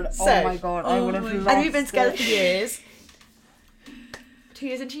my god. So- I would have loved And we've been together it. for years. 2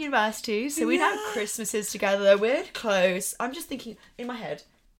 years into university, so we'd have Christmases together. We're close. I'm just thinking in my head,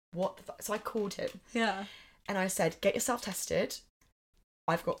 what the fuck? So I called him Yeah. and I said, get yourself tested.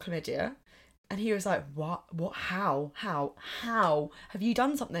 I've got chlamydia. And he was like, what? How? Have you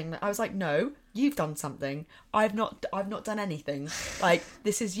done something? I was like, no, you've done something. I've not done anything. Like,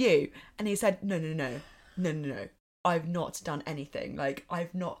 this is you. And he said, no. I've not done anything. Like,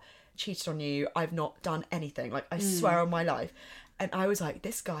 I've not cheated on you. I've not done anything. Like, I swear on my life. And I was like,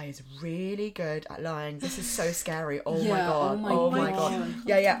 this guy is really good at lying. This is so scary. Oh my god. Oh my god.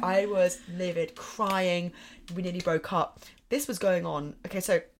 Yeah. I was livid, crying. We nearly broke up. This was going on. Okay,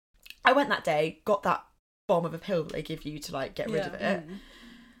 so I went that day, got that bomb of a pill that they give you to like get rid of it.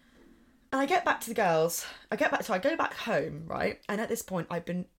 And I get back to the girls. I go back home, right? And at this point, I've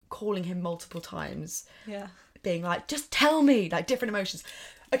been calling him multiple times. Yeah. Being like, just tell me, like, different emotions.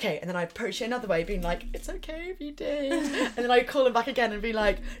 Okay, and then I approach it another way, being like, it's okay if you did. And then I call him back again and be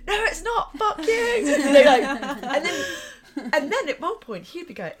like, no, it's not, fuck you. You know, like, and then at one point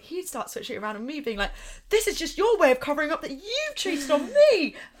he'd start switching around on me, being like, this is just your way of covering up that you've cheated on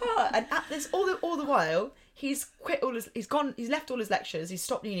me. And at this, all the while, he's left all his lectures, he's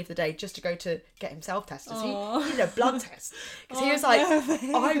stopped uni for the day just to go to get himself tested. So he did a blood test. Because he was like, I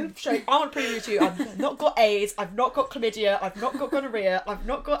want to prove it to you, I've not got AIDS, I've not got chlamydia, I've not got gonorrhea, I've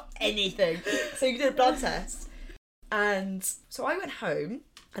not got anything. So he did a blood test. And so I went home,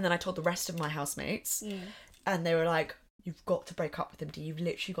 and then I told the rest of my housemates, and they were like, you've got to break up with him, D. You've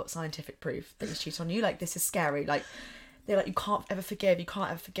literally got scientific proof that he's cheated on you. Like, this is scary. Like, they're like, you can't ever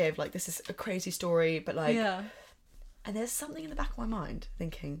forgive. Like, this is a crazy story, but like... Yeah. And there's something in the back of my mind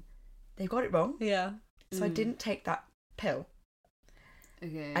thinking, they got it wrong. Yeah. So I didn't take that pill.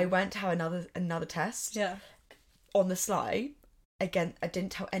 Okay. I went to have another test. Yeah. On the sly. Again, I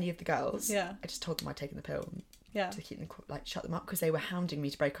didn't tell any of the girls. Yeah. I just told them I'd taken the pill Yeah. to keep them, like, shut them up, because they were hounding me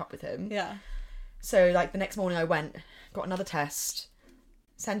to break up with him. Yeah. So, like, the next morning I went, got another test,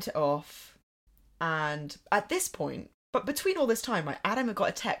 sent it off, and at this point, but between all this time, right, Adam had got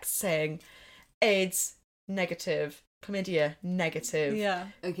a text saying, AIDS, negative, chlamydia, negative, Yeah.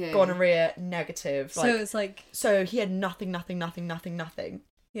 Okay. gonorrhea, negative. So Like, it's like, so he had nothing.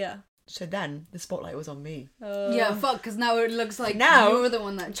 yeah. So then the spotlight was on me. Yeah, fuck, because now it looks like Now, you're the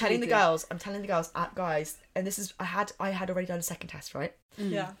one that I'm telling the cheated. girls, guys, and this is, I had already done a second test, right?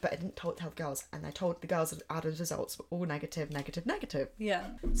 Yeah. But I didn't tell the girls, and I told the girls that Adam's results were all negative. Yeah.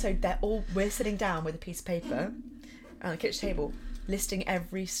 So we're sitting down with a piece of paper on the kitchen table, listing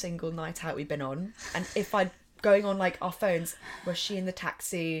every single night out we've been on, and if I'd going on like our phones, was she in the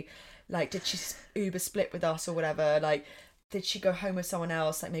taxi? Like, did she Uber split with us or whatever? Like, did she go home with someone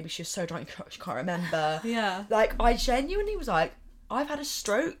else? Like, maybe she was so drunk she can't remember. Yeah. Like, I genuinely was like, I've had a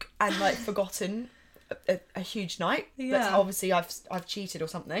stroke and like forgotten a huge night. Yeah. That's obviously I've cheated or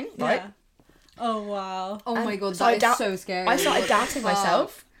something, right? Yeah. Oh wow. Oh my And god, so that is so scary. I started What the doubting fuck?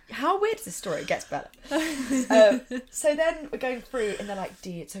 myself. How weird is this story? It gets better. So then we're going through and they're like,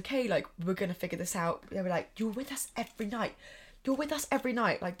 D, it's okay. Like, we're going to figure this out. They were like, you're with us every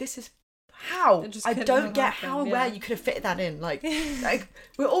night. Like, this is how? It just I couldn't don't have get happened, how and yeah. where you could have fitted that in. Like,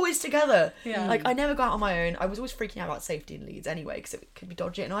 we're always together. Yeah. Like, I never go out on my own. I was always freaking out about safety in Leeds anyway, because it could be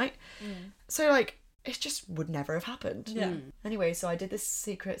dodgy at night. So, like, it just would never have happened. Yeah. Anyway, so I did this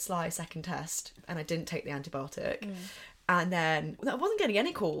secret sly second test and I didn't take the antibiotic. And then I wasn't getting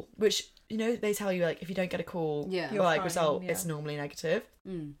any call, which, you know, they tell you, like, if you don't get a call, Yeah. your like fine, result, yeah. it's normally negative.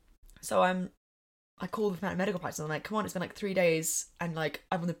 Mm. So I called the medical practice and I'm like, come on, it's been like 3 days and like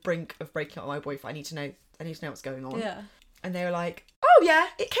I'm on the brink of breaking up with my boyfriend. I need to know what's going on. Yeah. And they were like, oh yeah,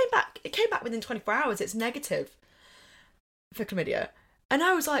 it came back within 24 hours. It's negative for chlamydia. And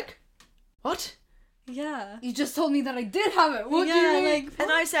I was like, what? Yeah. You just told me that I did have it. What do Yeah, you mean? like,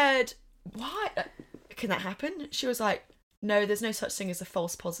 And I said, "Why? Can that happen?" She was like, "No, there's no such thing as a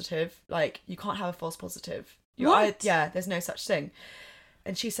false positive. Like, you can't have a false positive. What? Yeah, there's no such thing."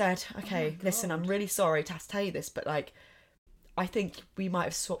 And she said, "Okay, listen, I'm really sorry to have to tell you this, but like, I think we might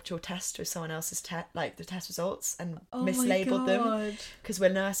have swapped your test with someone else's like the test results, and Oh my mislabeled them God. because we're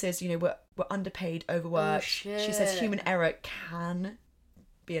nurses. You know, we're underpaid, overworked." Oh, She says shit. human error can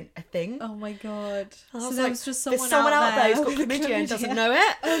be a thing. Oh my God. I So was there like, was just there's someone, someone out there who's got with chlamydia and doesn't chlamydia. know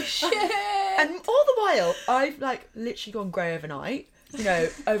it. Oh shit! And all the while, I've like literally gone grey overnight. You know,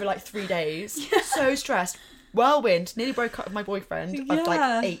 over like 3 days. So stressed. Whirlwind. Nearly broke up with my boyfriend of Yeah.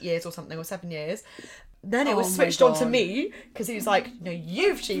 like 8 years or something, or 7 years. Then it Oh was my switched on to God. me because he was like, "No,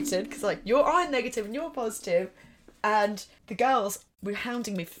 you've cheated because like I'm negative and you're positive." And the girls were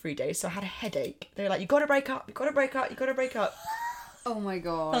hounding me for 3 days, so I had a headache. They were like, "You got to break up. You got to break up. You got to break up." Oh my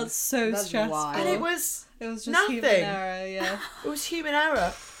god. That's so That's stressful. wild. And it was just nothing. human error, yeah. human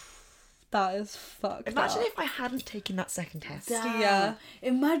error. That is fucked Imagine up. if I hadn't taken that second test. Damn. Yeah.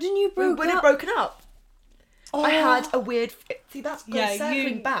 Imagine you We broke would have up. broken up. Oh. I had a weird. See, that's Yeah,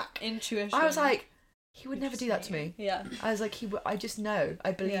 circling you- back. Intuition. I was like, he would never do that to me. Yeah. I was like, I just know.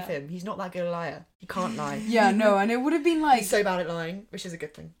 I believe Yeah. him. He's not that good a liar. He can't lie. Yeah, no, and it would have been like. He's so bad at lying, which is a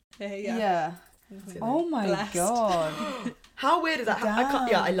good thing. Yeah. Yeah. It's good. Oh my Blessed. god. How weird is that? I can't.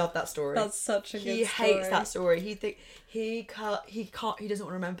 Yeah, Damn. I love that story. That's such a good He story. hates that story. He can't. He doesn't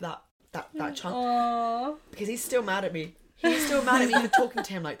want to remember that chunk Aww. because he's still mad at me. He's still mad at me for talking to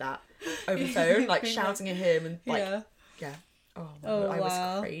him like that over the phone, like shouting at him and like Yeah. Oh my Oh, God, I wow.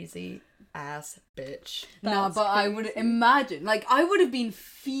 was crazy ass bitch. No, That's but I would crazy. imagine, like, I would have been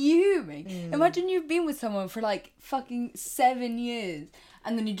fuming. Mm. Imagine you've been with someone for like fucking 7 years,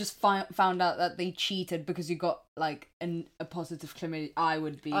 and then you just found out that they cheated because you got like a positive chlamydia. I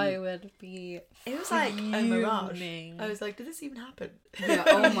would be. I would be. It was like a mirage. fuming. I was like, did this even happen? Yeah,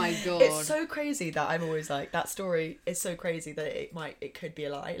 oh my god. It's so crazy that I'm always like, that story is so crazy that it could be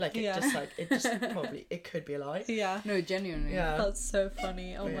a lie. Like it Yeah. it could be a lie. Yeah. No, genuinely. Yeah. That's so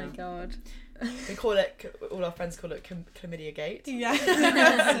funny. Oh Yeah. my god. We call it, all our friends call it chlamydia gate. Yeah.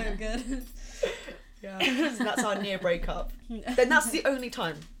 That's so good. Yeah. So that's our near breakup. Then that's the only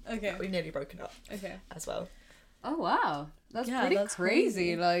time Okay. that we've nearly broken up Okay. as well. Oh wow, that's Yeah, pretty that's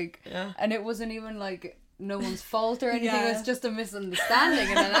crazy. crazy. Like, Yeah. and it wasn't even like no one's fault or anything. Yeah. It was just a misunderstanding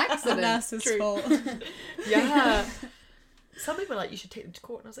and an accident. Nurse's True. fault. Yeah. Some people are like, you should take them to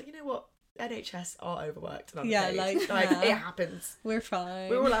court, and I was like, you know what? NHS are overworked and Yeah, underpaid. like, nah. it happens. We're fine.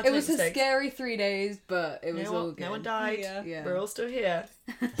 We're all allowed to It make was a mistakes. scary 3 days, but it You was know all what? good. No one died. Yeah. Yeah. We're all still here.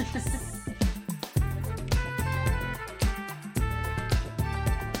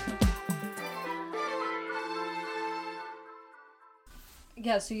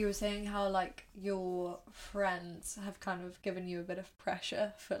 Yeah, so you were saying how like your friends have kind of given you a bit of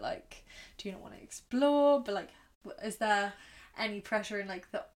pressure for like, do you not want to explore? But like, is there any pressure in like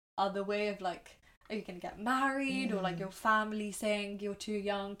the other way of like, are you gonna get married, or like your family saying you're too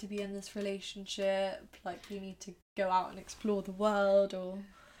young to be in this relationship? Like you need to go out and explore the world, or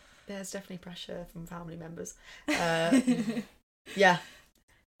There's definitely pressure from family members. Yeah.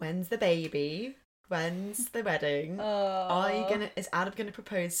 When's the baby? When's the wedding? Is Adam gonna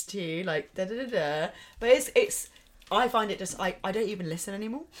propose to you? Like da da da da. But it's I find it just I don't even listen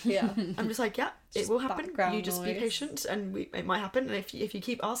anymore. Yeah. I'm just like, yeah, it Just will happen. background You just be noise. patient, and it might happen. And if you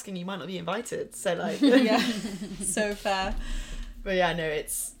keep asking, you might not be invited. So like, Yeah. So fair. But yeah, no,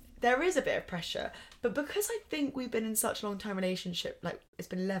 there is a bit of pressure. But because I think we've been in such a long time relationship, like it's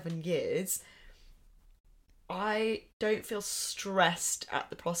been 11 years, I don't feel stressed at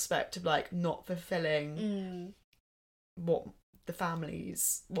the prospect of like not fulfilling what the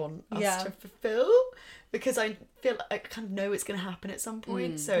families want us Yeah. to fulfill, because I feel I kind of know it's going to happen at some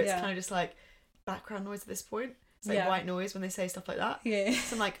point. So it's Yeah. kind of just like background noise at this point. It's like Yeah. white noise when they say stuff like that. Yeah.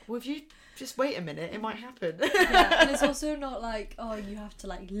 So I'm like, well, if you just wait a minute, it might happen. Yeah, and it's also not like, oh, you have to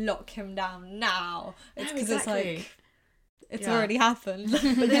like lock him down now. It's No, because exactly. it's like it's Yeah. already happened.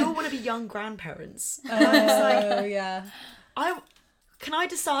 But they all want to be young grandparents. Oh yeah, Can I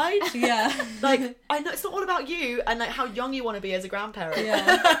decide? yeah, Like, I know it's not all about you and like how young you want to be as a grandparent.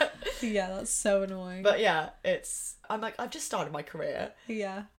 yeah, yeah. That's so annoying. But yeah, I'm like, I've just started my career,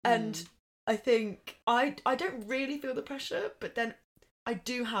 yeah, and I think I don't really feel the pressure, but then I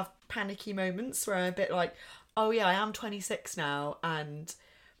do have panicky moments where I'm a bit like, oh yeah, I am 26 now, and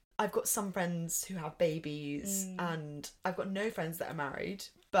I've got some friends who have babies, and I've got no friends that are married,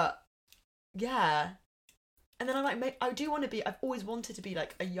 but yeah. And then I'm like, I do want to be, I've always wanted to be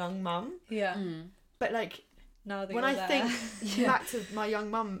like a young mum, yeah, but like now that when you're I there. think back to my young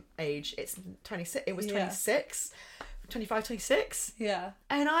mum age, it's 26. It was Yeah. 26, 25, 26, Yeah.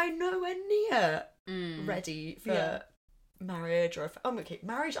 and I'm nowhere near ready for Yeah. marriage or okay,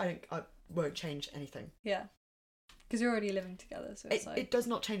 marriage. I won't change anything. Yeah. Because you're already living together, so it's It does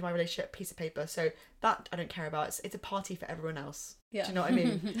not change my relationship piece of paper. So that I don't care about. It's a party for everyone else. yeah. Do you know what I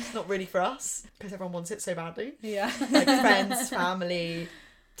mean? It's not really for us because everyone wants it so badly. Yeah. Like friends, family,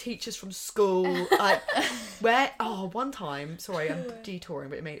 teachers from school. One time, sorry, I'm detouring,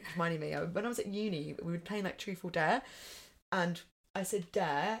 but it reminded me. When I was at uni, we were playing like Truth or Dare, and I said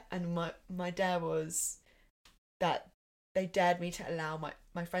dare, and my dare was that they dared me to allow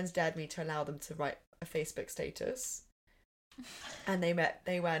my friends dared me to allow them to write a Facebook status, and they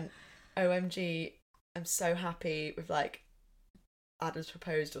went, OMG, I'm so happy with like Adam's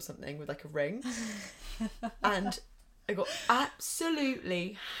proposed or something with like a ring, and I got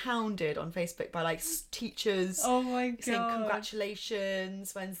absolutely hounded on Facebook by like teachers. Oh my god. Saying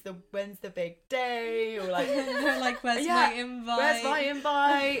congratulations, when's the big day, or like like where's my invite? Where's my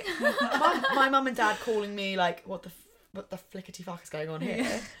invite? my mum and dad calling me like, what the flickety fuck is going on here?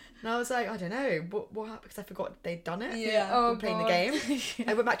 Yeah. And I was like, I don't know what happened, because I forgot they'd done it. Yeah. Oh, we were playing the God. game.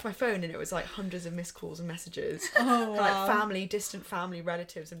 I went back to my phone and it was like hundreds of missed calls and messages. Oh wow. Like distant family,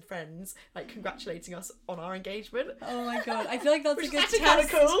 relatives and friends like congratulating us on our engagement. Oh my god. I feel like that's Which a is good actually test.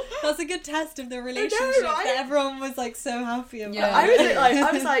 kinda cool. That's a good test of the relationship right? that everyone was like so happy about. Yeah.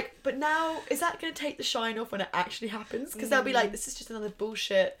 I was like, but now is that going to take the shine off when it actually happens? Because they'll be like, this is just another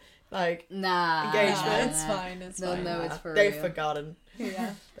bullshit like Nah. engagement. Nah, it's fine. It's They'll fine. know it's for They've real. forgotten.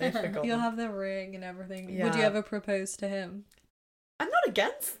 Yeah. They've forgotten. You'll have the ring and everything. Would you Yeah. ever propose to him? I'm not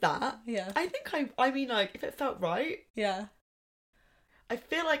against that. Yeah. I think I mean like if it felt right. Yeah. I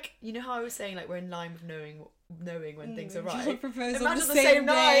feel like, you know how I was saying like we're in line with knowing when things are right. Propose on Imagine the the same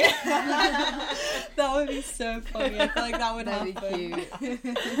day. night. That would be so funny. I feel like that would That'd happen. be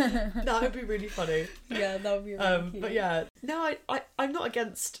cute. That would be really funny. Yeah, that would be really cute. But yeah, no, I'm not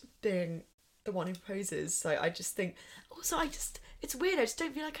against being the one who proposes. So I just think also it's weird. I just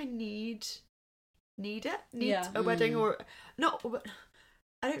don't feel like I need Yeah. a wedding or not.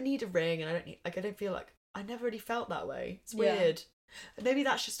 I don't need a ring, and I don't feel like I never really felt that way. It's Yeah. weird. Maybe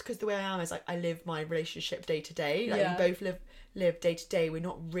that's just because the way I am is like I live my relationship day to day. Like Yeah. we both live day to day. We're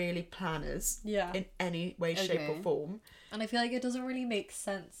not really planners Yeah. in any way, shape, or Okay. form. And I feel like it doesn't really make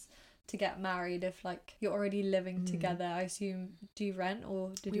sense to get married if like you're already living together. I assume, do you rent or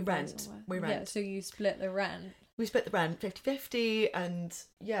did We you buy rent. somewhere? We Yeah, rent. so you split the rent. We split the rent 50-50, and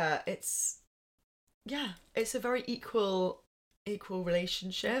yeah, it's a very equal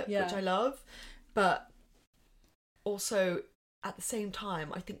relationship, Yeah. which I love, but also at the same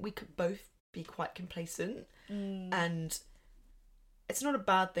time I think we could both be quite complacent, and it's not a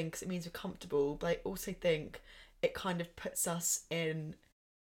bad thing because it means we're comfortable, but I also think it kind of puts us in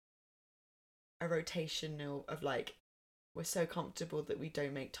a rotation of like we're so comfortable that we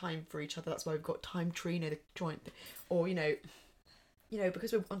don't make time for each other. That's why we've got Time Tree, the joint, or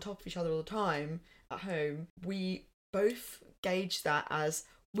because we're on top of each other all the time at home. We both gauge that as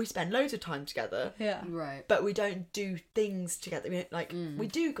we spend loads of time together, Yeah. Right. but we don't do things together. We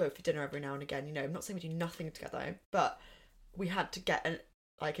do go for dinner every now and again. I'm not saying we do nothing together, but we had to get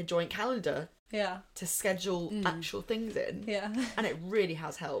a joint calendar Yeah. to schedule actual things in, Yeah. and it really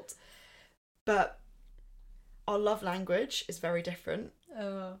has helped. But our love language is very different.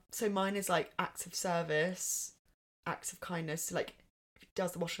 Oh. So mine is like acts of service, acts of kindness. So like if he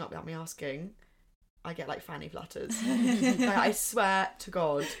does the washing up without me asking, I get like fanny flutters. Like, I swear to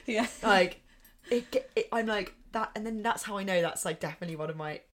God, Yeah. like I'm like that, and then that's how I know that's like definitely one of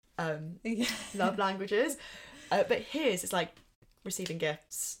my Yeah. love languages. But his is like receiving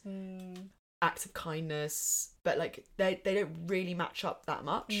gifts, acts of kindness, but like they don't really match up that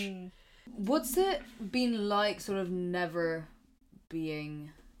much. What's it been like sort of never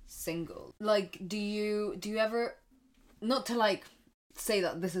being single? Like, do you ever, not to like say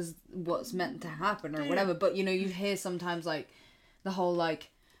that this is what's meant to happen or whatever, but you hear sometimes like the whole like,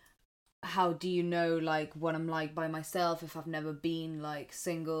 how do you know like what I'm like by myself if I've never been like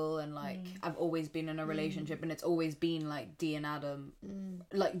single, and like I've always been in a relationship and it's always been like D and Adam.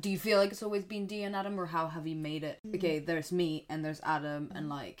 Like, do you feel like it's always been D and Adam, or how have you made it? Okay, there's me and there's Adam, and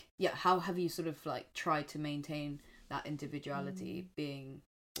like, yeah, how have you sort of like tried to maintain that individuality being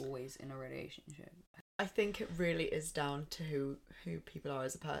always in a relationship? I think it really is down to who people are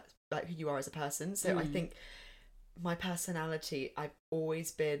as who you are as a person. So I think my personality, I've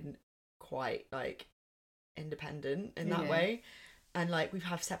always been quite like independent in that way, and like we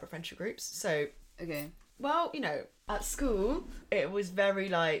have separate friendship groups. So Okay. Well, at school, it was very,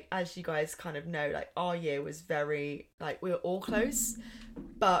 like, as you guys kind of know, like, our year was very, like, we were all close,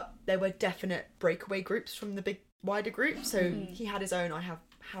 but there were definite breakaway groups from the big, wider group. So he had his own, I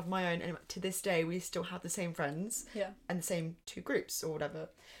have my own, and to this day, we still have the same friends and the same 2 groups or whatever.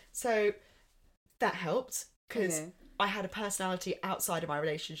 So that helped, because I had a personality outside of my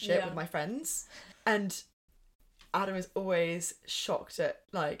relationship with my friends, and Adam is always shocked at,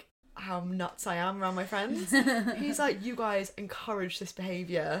 like, how nuts I am around my friends. He's like, you guys encourage this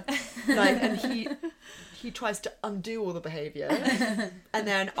behaviour, like, and he tries to undo all the behaviour, and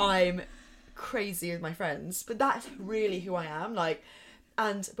then I'm crazy with my friends. But that's really who I am, like,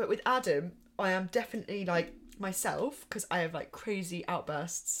 but with Adam, I am definitely, like, myself, because I have, like, crazy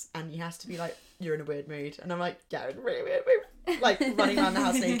outbursts, and he has to be like, you're in a weird mood, and I'm like, yeah, in a really weird mood, like, running around the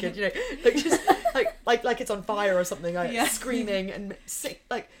house naked, like, just like it's on fire or something, like, screaming and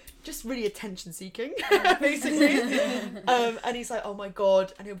like, just really attention seeking, basically. And he's like, oh my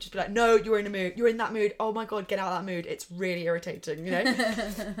god, and he'll just be like, no, you're in that mood, oh my god, get out of that mood, it's really irritating,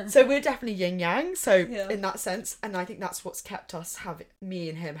 So we're definitely yin yang, so in that sense, and I think that's what's kept us me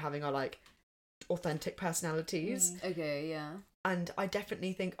and him having our, like, authentic personalities. Okay, yeah. And I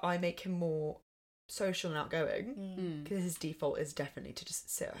definitely think I make him more social and outgoing, because his default is definitely to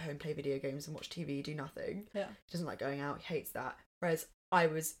just sit at home, play video games and watch TV, do nothing. He doesn't like going out, he hates that, whereas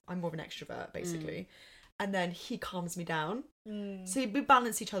I'm more of an extrovert, basically. And then he calms me down, so we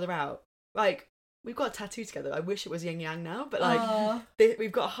balance each other out. Like, we've got a tattoo together. I wish it was yin yang now, but, like,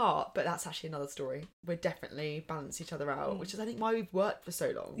 we've got a heart, but that's actually another story. We definitely balance each other out, which is, I think, why we've worked for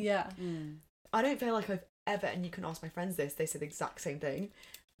so long. I don't feel like I've ever, and you can ask my friends this, they say the exact same thing,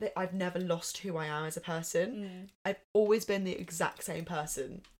 that I've never lost who I am as a person. I've always been the exact same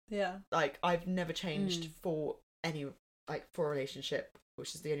person. Like, I've never changed for any, like, for a relationship,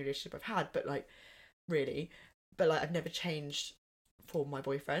 which is the only relationship I've had, but, like, really, but, like, I've never changed for my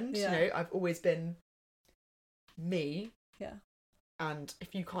boyfriend. I've always been me. And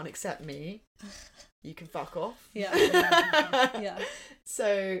if you can't accept me, you can fuck off.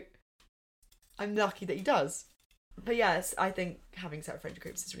 So I'm lucky that he does. But yes, I think having separate friendship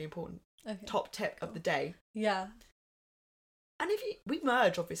groups is really important. Top tip of the day. And if we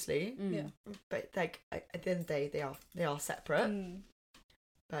merge, obviously, but, like, at the end of the day, they are separate.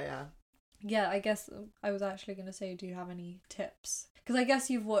 But I guess I was actually going to say, do you have any tips? Because I guess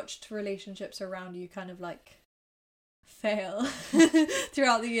you've watched relationships around you kind of, like, fail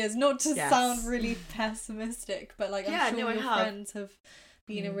throughout the years. Not to sound really pessimistic, but, like, I'm sure your friends have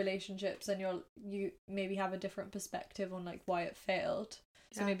been in relationships, and you maybe have a different perspective on, like, why it failed.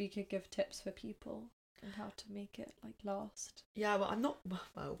 So maybe you could give tips for people and how to make it, like, last.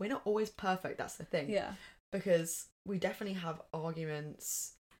 Well, we're not always perfect, that's the thing. Because we definitely have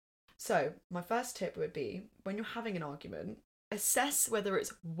arguments. So my first tip would be, when you're having an argument, assess whether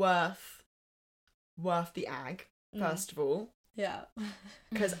it's worth the ag, first of all.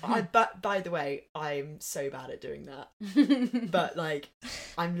 Because but by the way, I'm so bad at doing that. But, like,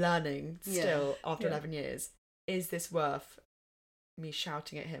 I'm learning still after 11 years. Is this worth me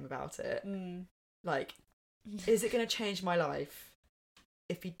shouting at him about it? Like, is it going to change my life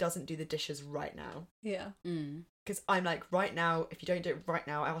if he doesn't do the dishes right now? Because I'm like, right now, if you don't do it right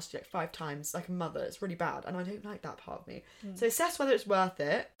now, I asked you, like, 5 times, like a mother. It's really bad, and I don't like that part of me. So assess whether it's worth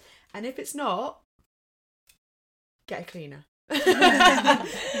it, and if it's not, get a cleaner.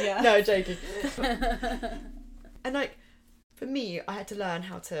 No, joking. And, like, for me, I had to learn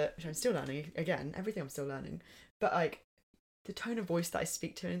how to, which I'm still learning, again, everything I'm still learning, but, like, the tone of voice that I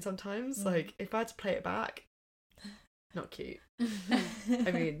speak to him sometimes, like, if I had to play it back, not cute.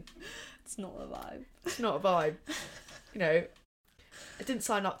 I mean, it's not a vibe. It's not a vibe. I didn't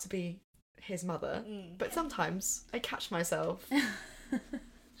sign up to be his mother, but sometimes I catch myself.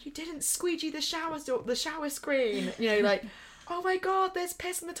 You didn't squeegee the shower screen. Like, oh my god, there's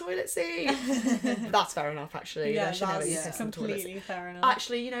piss in the toilet seat. That's fair enough, actually. Yeah, that's completely fair enough.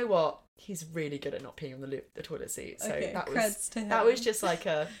 Actually, you know what? He's really good at not peeing on the toilet seat. So okay, that was just like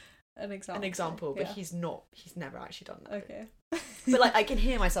an example. But he's never actually done that. Okay. But, like, I can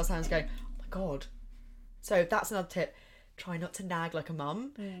hear myself sometimes going, oh my god. So that's another tip. Try not to nag like a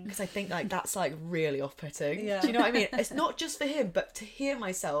mum, because I think, like, that's, like, really off-putting. Yeah. Do you know what I mean? It's not just for him, but to hear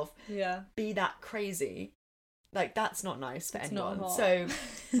myself be that crazy, like, that's not nice for anyone. Not hot. So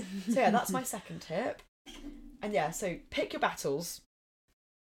yeah, that's my second tip. And yeah, so pick your battles.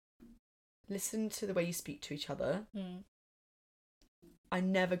 Listen to the way you speak to each other. I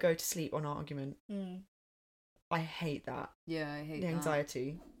never go to sleep on argument. I hate that. Yeah, I hate the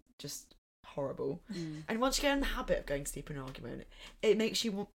anxiety. Just horrible. And once you get in the habit of going to sleep in an argument, it makes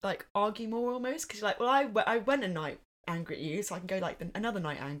you like argue more almost, because you're like, well, I went a night angry at you, so I can go like another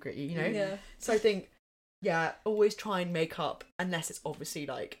night angry at you, you know. Yeah. So I think, yeah, always try and make up, unless it's obviously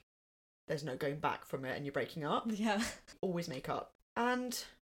like there's no going back from it and you're breaking up. Yeah. Always make up. And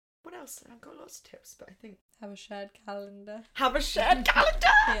what else? I've got lots of tips, but I think Have a shared calendar. have a shared calendar.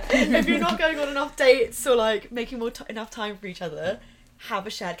 Yeah. If you're not going on enough dates or like making enough time for each other, have a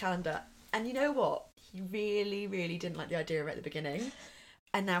shared calendar. And you know what? He really, really didn't like the idea of it at the beginning.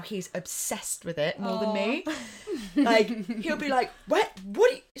 And now he's obsessed with it more than me. Like, he'll be like, what are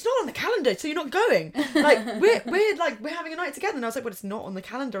you, it's not on the calendar, so you're not going. Like, we're having a night together. And I was like, well, it's not on the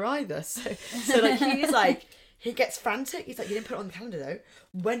calendar either. So like, he's like, he gets frantic. He's like, you didn't put it on the calendar though.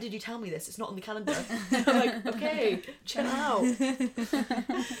 When did you tell me this? It's not on the calendar. I'm like, okay, chill out.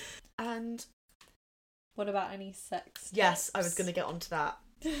 And What about any sex? yes, I was tips? going to get onto that.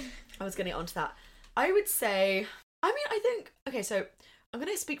 I would say, I think, okay, so I'm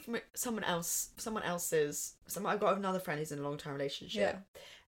going to speak from someone else's. I've got another friend who's in a long-term relationship. Yeah.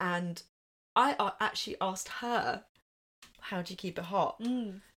 And I actually asked her, how do you keep it hot?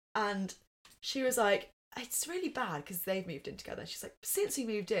 And she was like, it's really bad because they've moved in together. She's like, since we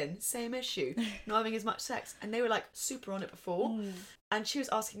moved in, same issue, not having as much sex. And they were like super on it before. And she was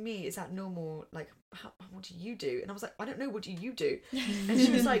asking me, is that normal? Like, what do you do? And I was like, I don't know, what do you do? And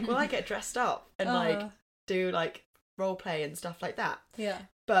she was like, well, I get dressed up and like do like role play and stuff like that. Yeah.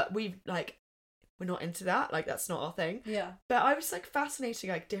 But we're not into that. Like, that's not our thing. Yeah. But I was like fascinating,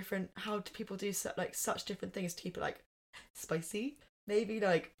 like how do people do such different things to keep it like spicy? Maybe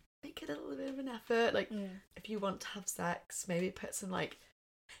like make it a little bit of an effort. Like if you want to have sex, maybe put some like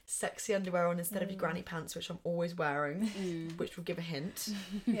sexy underwear on instead of your granny pants, which I'm always wearing, which will give a hint.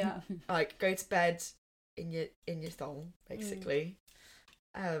 Yeah. Like go to bed in your thong, basically.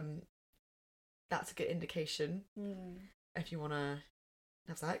 That's a good indication if you want to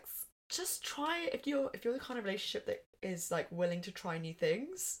have sex. Just try if you're the kind of relationship that is like willing to try new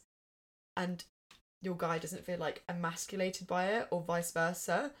things, and your guy doesn't feel like emasculated by it, or vice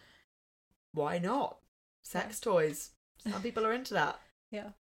versa. Why not? Sex toys. Some people are into that.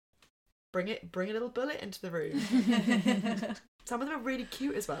 Yeah. Bring a little bullet into the room. Some of them are really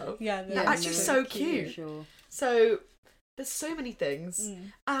cute as well. Yeah. They're actually so cute. Sure. So there's so many things.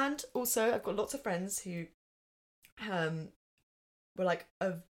 And also I've got lots of friends who were like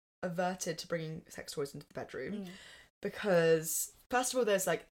averted to bringing sex toys into the bedroom because first of all there's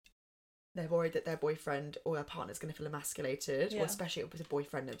like they're worried that their boyfriend or their partner's going to feel emasculated, or especially if it's a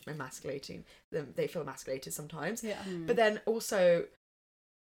boyfriend emasculating them, they feel emasculated sometimes. But then also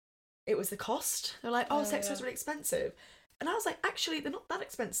it was the cost. They're like, sex toys are really expensive. And I was like, actually, they're not that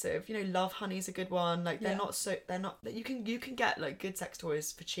expensive. You know, Love Honey's a good one. Like, they're not. You can get like good sex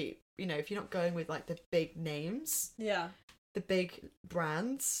toys for cheap. You know, if you're not going with like the big names, the big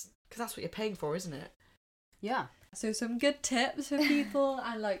brands, because that's what you're paying for, isn't it? Yeah. So some good tips for people,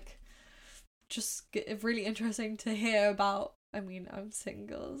 and like, just really interesting to hear about. I mean, I'm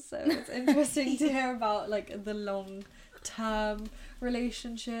single, so it's interesting to hear about like the long-term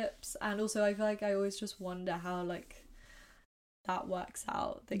relationships, and also I feel like I always just wonder how like that works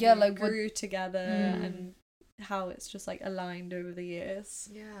out, that you like grew together and how it's just like aligned over the years.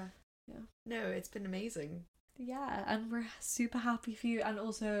 No, it's been amazing. And we're super happy for you, and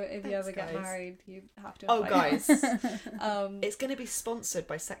also if you ever get married, you have to guys, us. It's going to be sponsored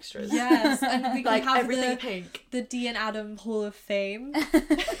by Sextras. Yes, and we can like have everything pink, the Dee and Adam Hall of Fame.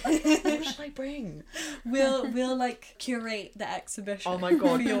 What should I bring? We'll like curate the exhibition. Oh my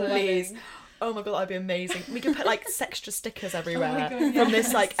god, for your please. wedding. Oh my god, that'd be amazing. We could put like Sextra stickers everywhere God, from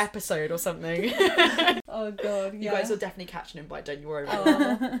this like episode or something. Oh god, You guys will definitely catch an invite, don't you worry.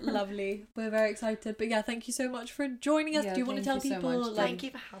 Oh, lovely. We're very excited. But yeah, thank you so much for joining us. Do you want to tell people like, thank you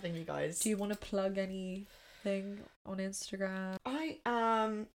for having me, guys. Do you want to plug anything on Instagram? I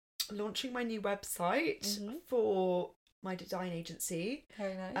am launching my new website for my design agency.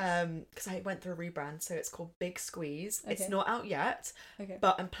 Very nice. Because I went through a rebrand, so it's called Big Squeeze. Okay. It's not out yet,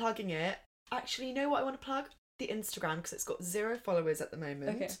 but I'm plugging it. Actually, you know what I want to plug? The Instagram, because it's got 0 followers at the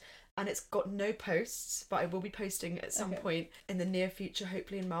moment. And it's got no posts, but I will be posting at some point in the near future,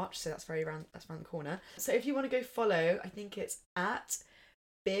 hopefully in March, so that's around the corner. So if you want to go follow, I think it's at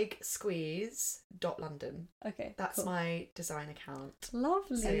bigsqueeze.london. That's cool. My design account.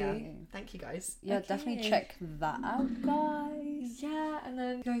 Lovely. So yeah, thank you guys. Yeah, definitely check that out, guys. Yeah, and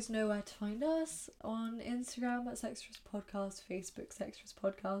then you guys know where to find us on Instagram at Sextras Podcast, Facebook Sextras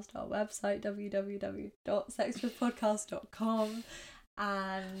Podcast, our website www.sextraspodcast.com,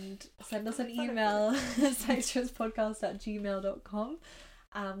 and send us an email sextraspodcast@gmail.com.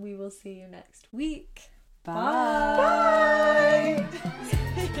 and we will see you next week. Bye.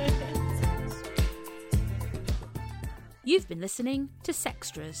 You've been listening to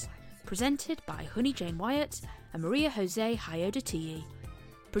Sextras, presented by Honey Jane Wyatt and Maria Jose Hayodatiyi.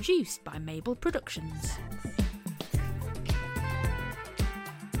 Produced by Mabel Productions.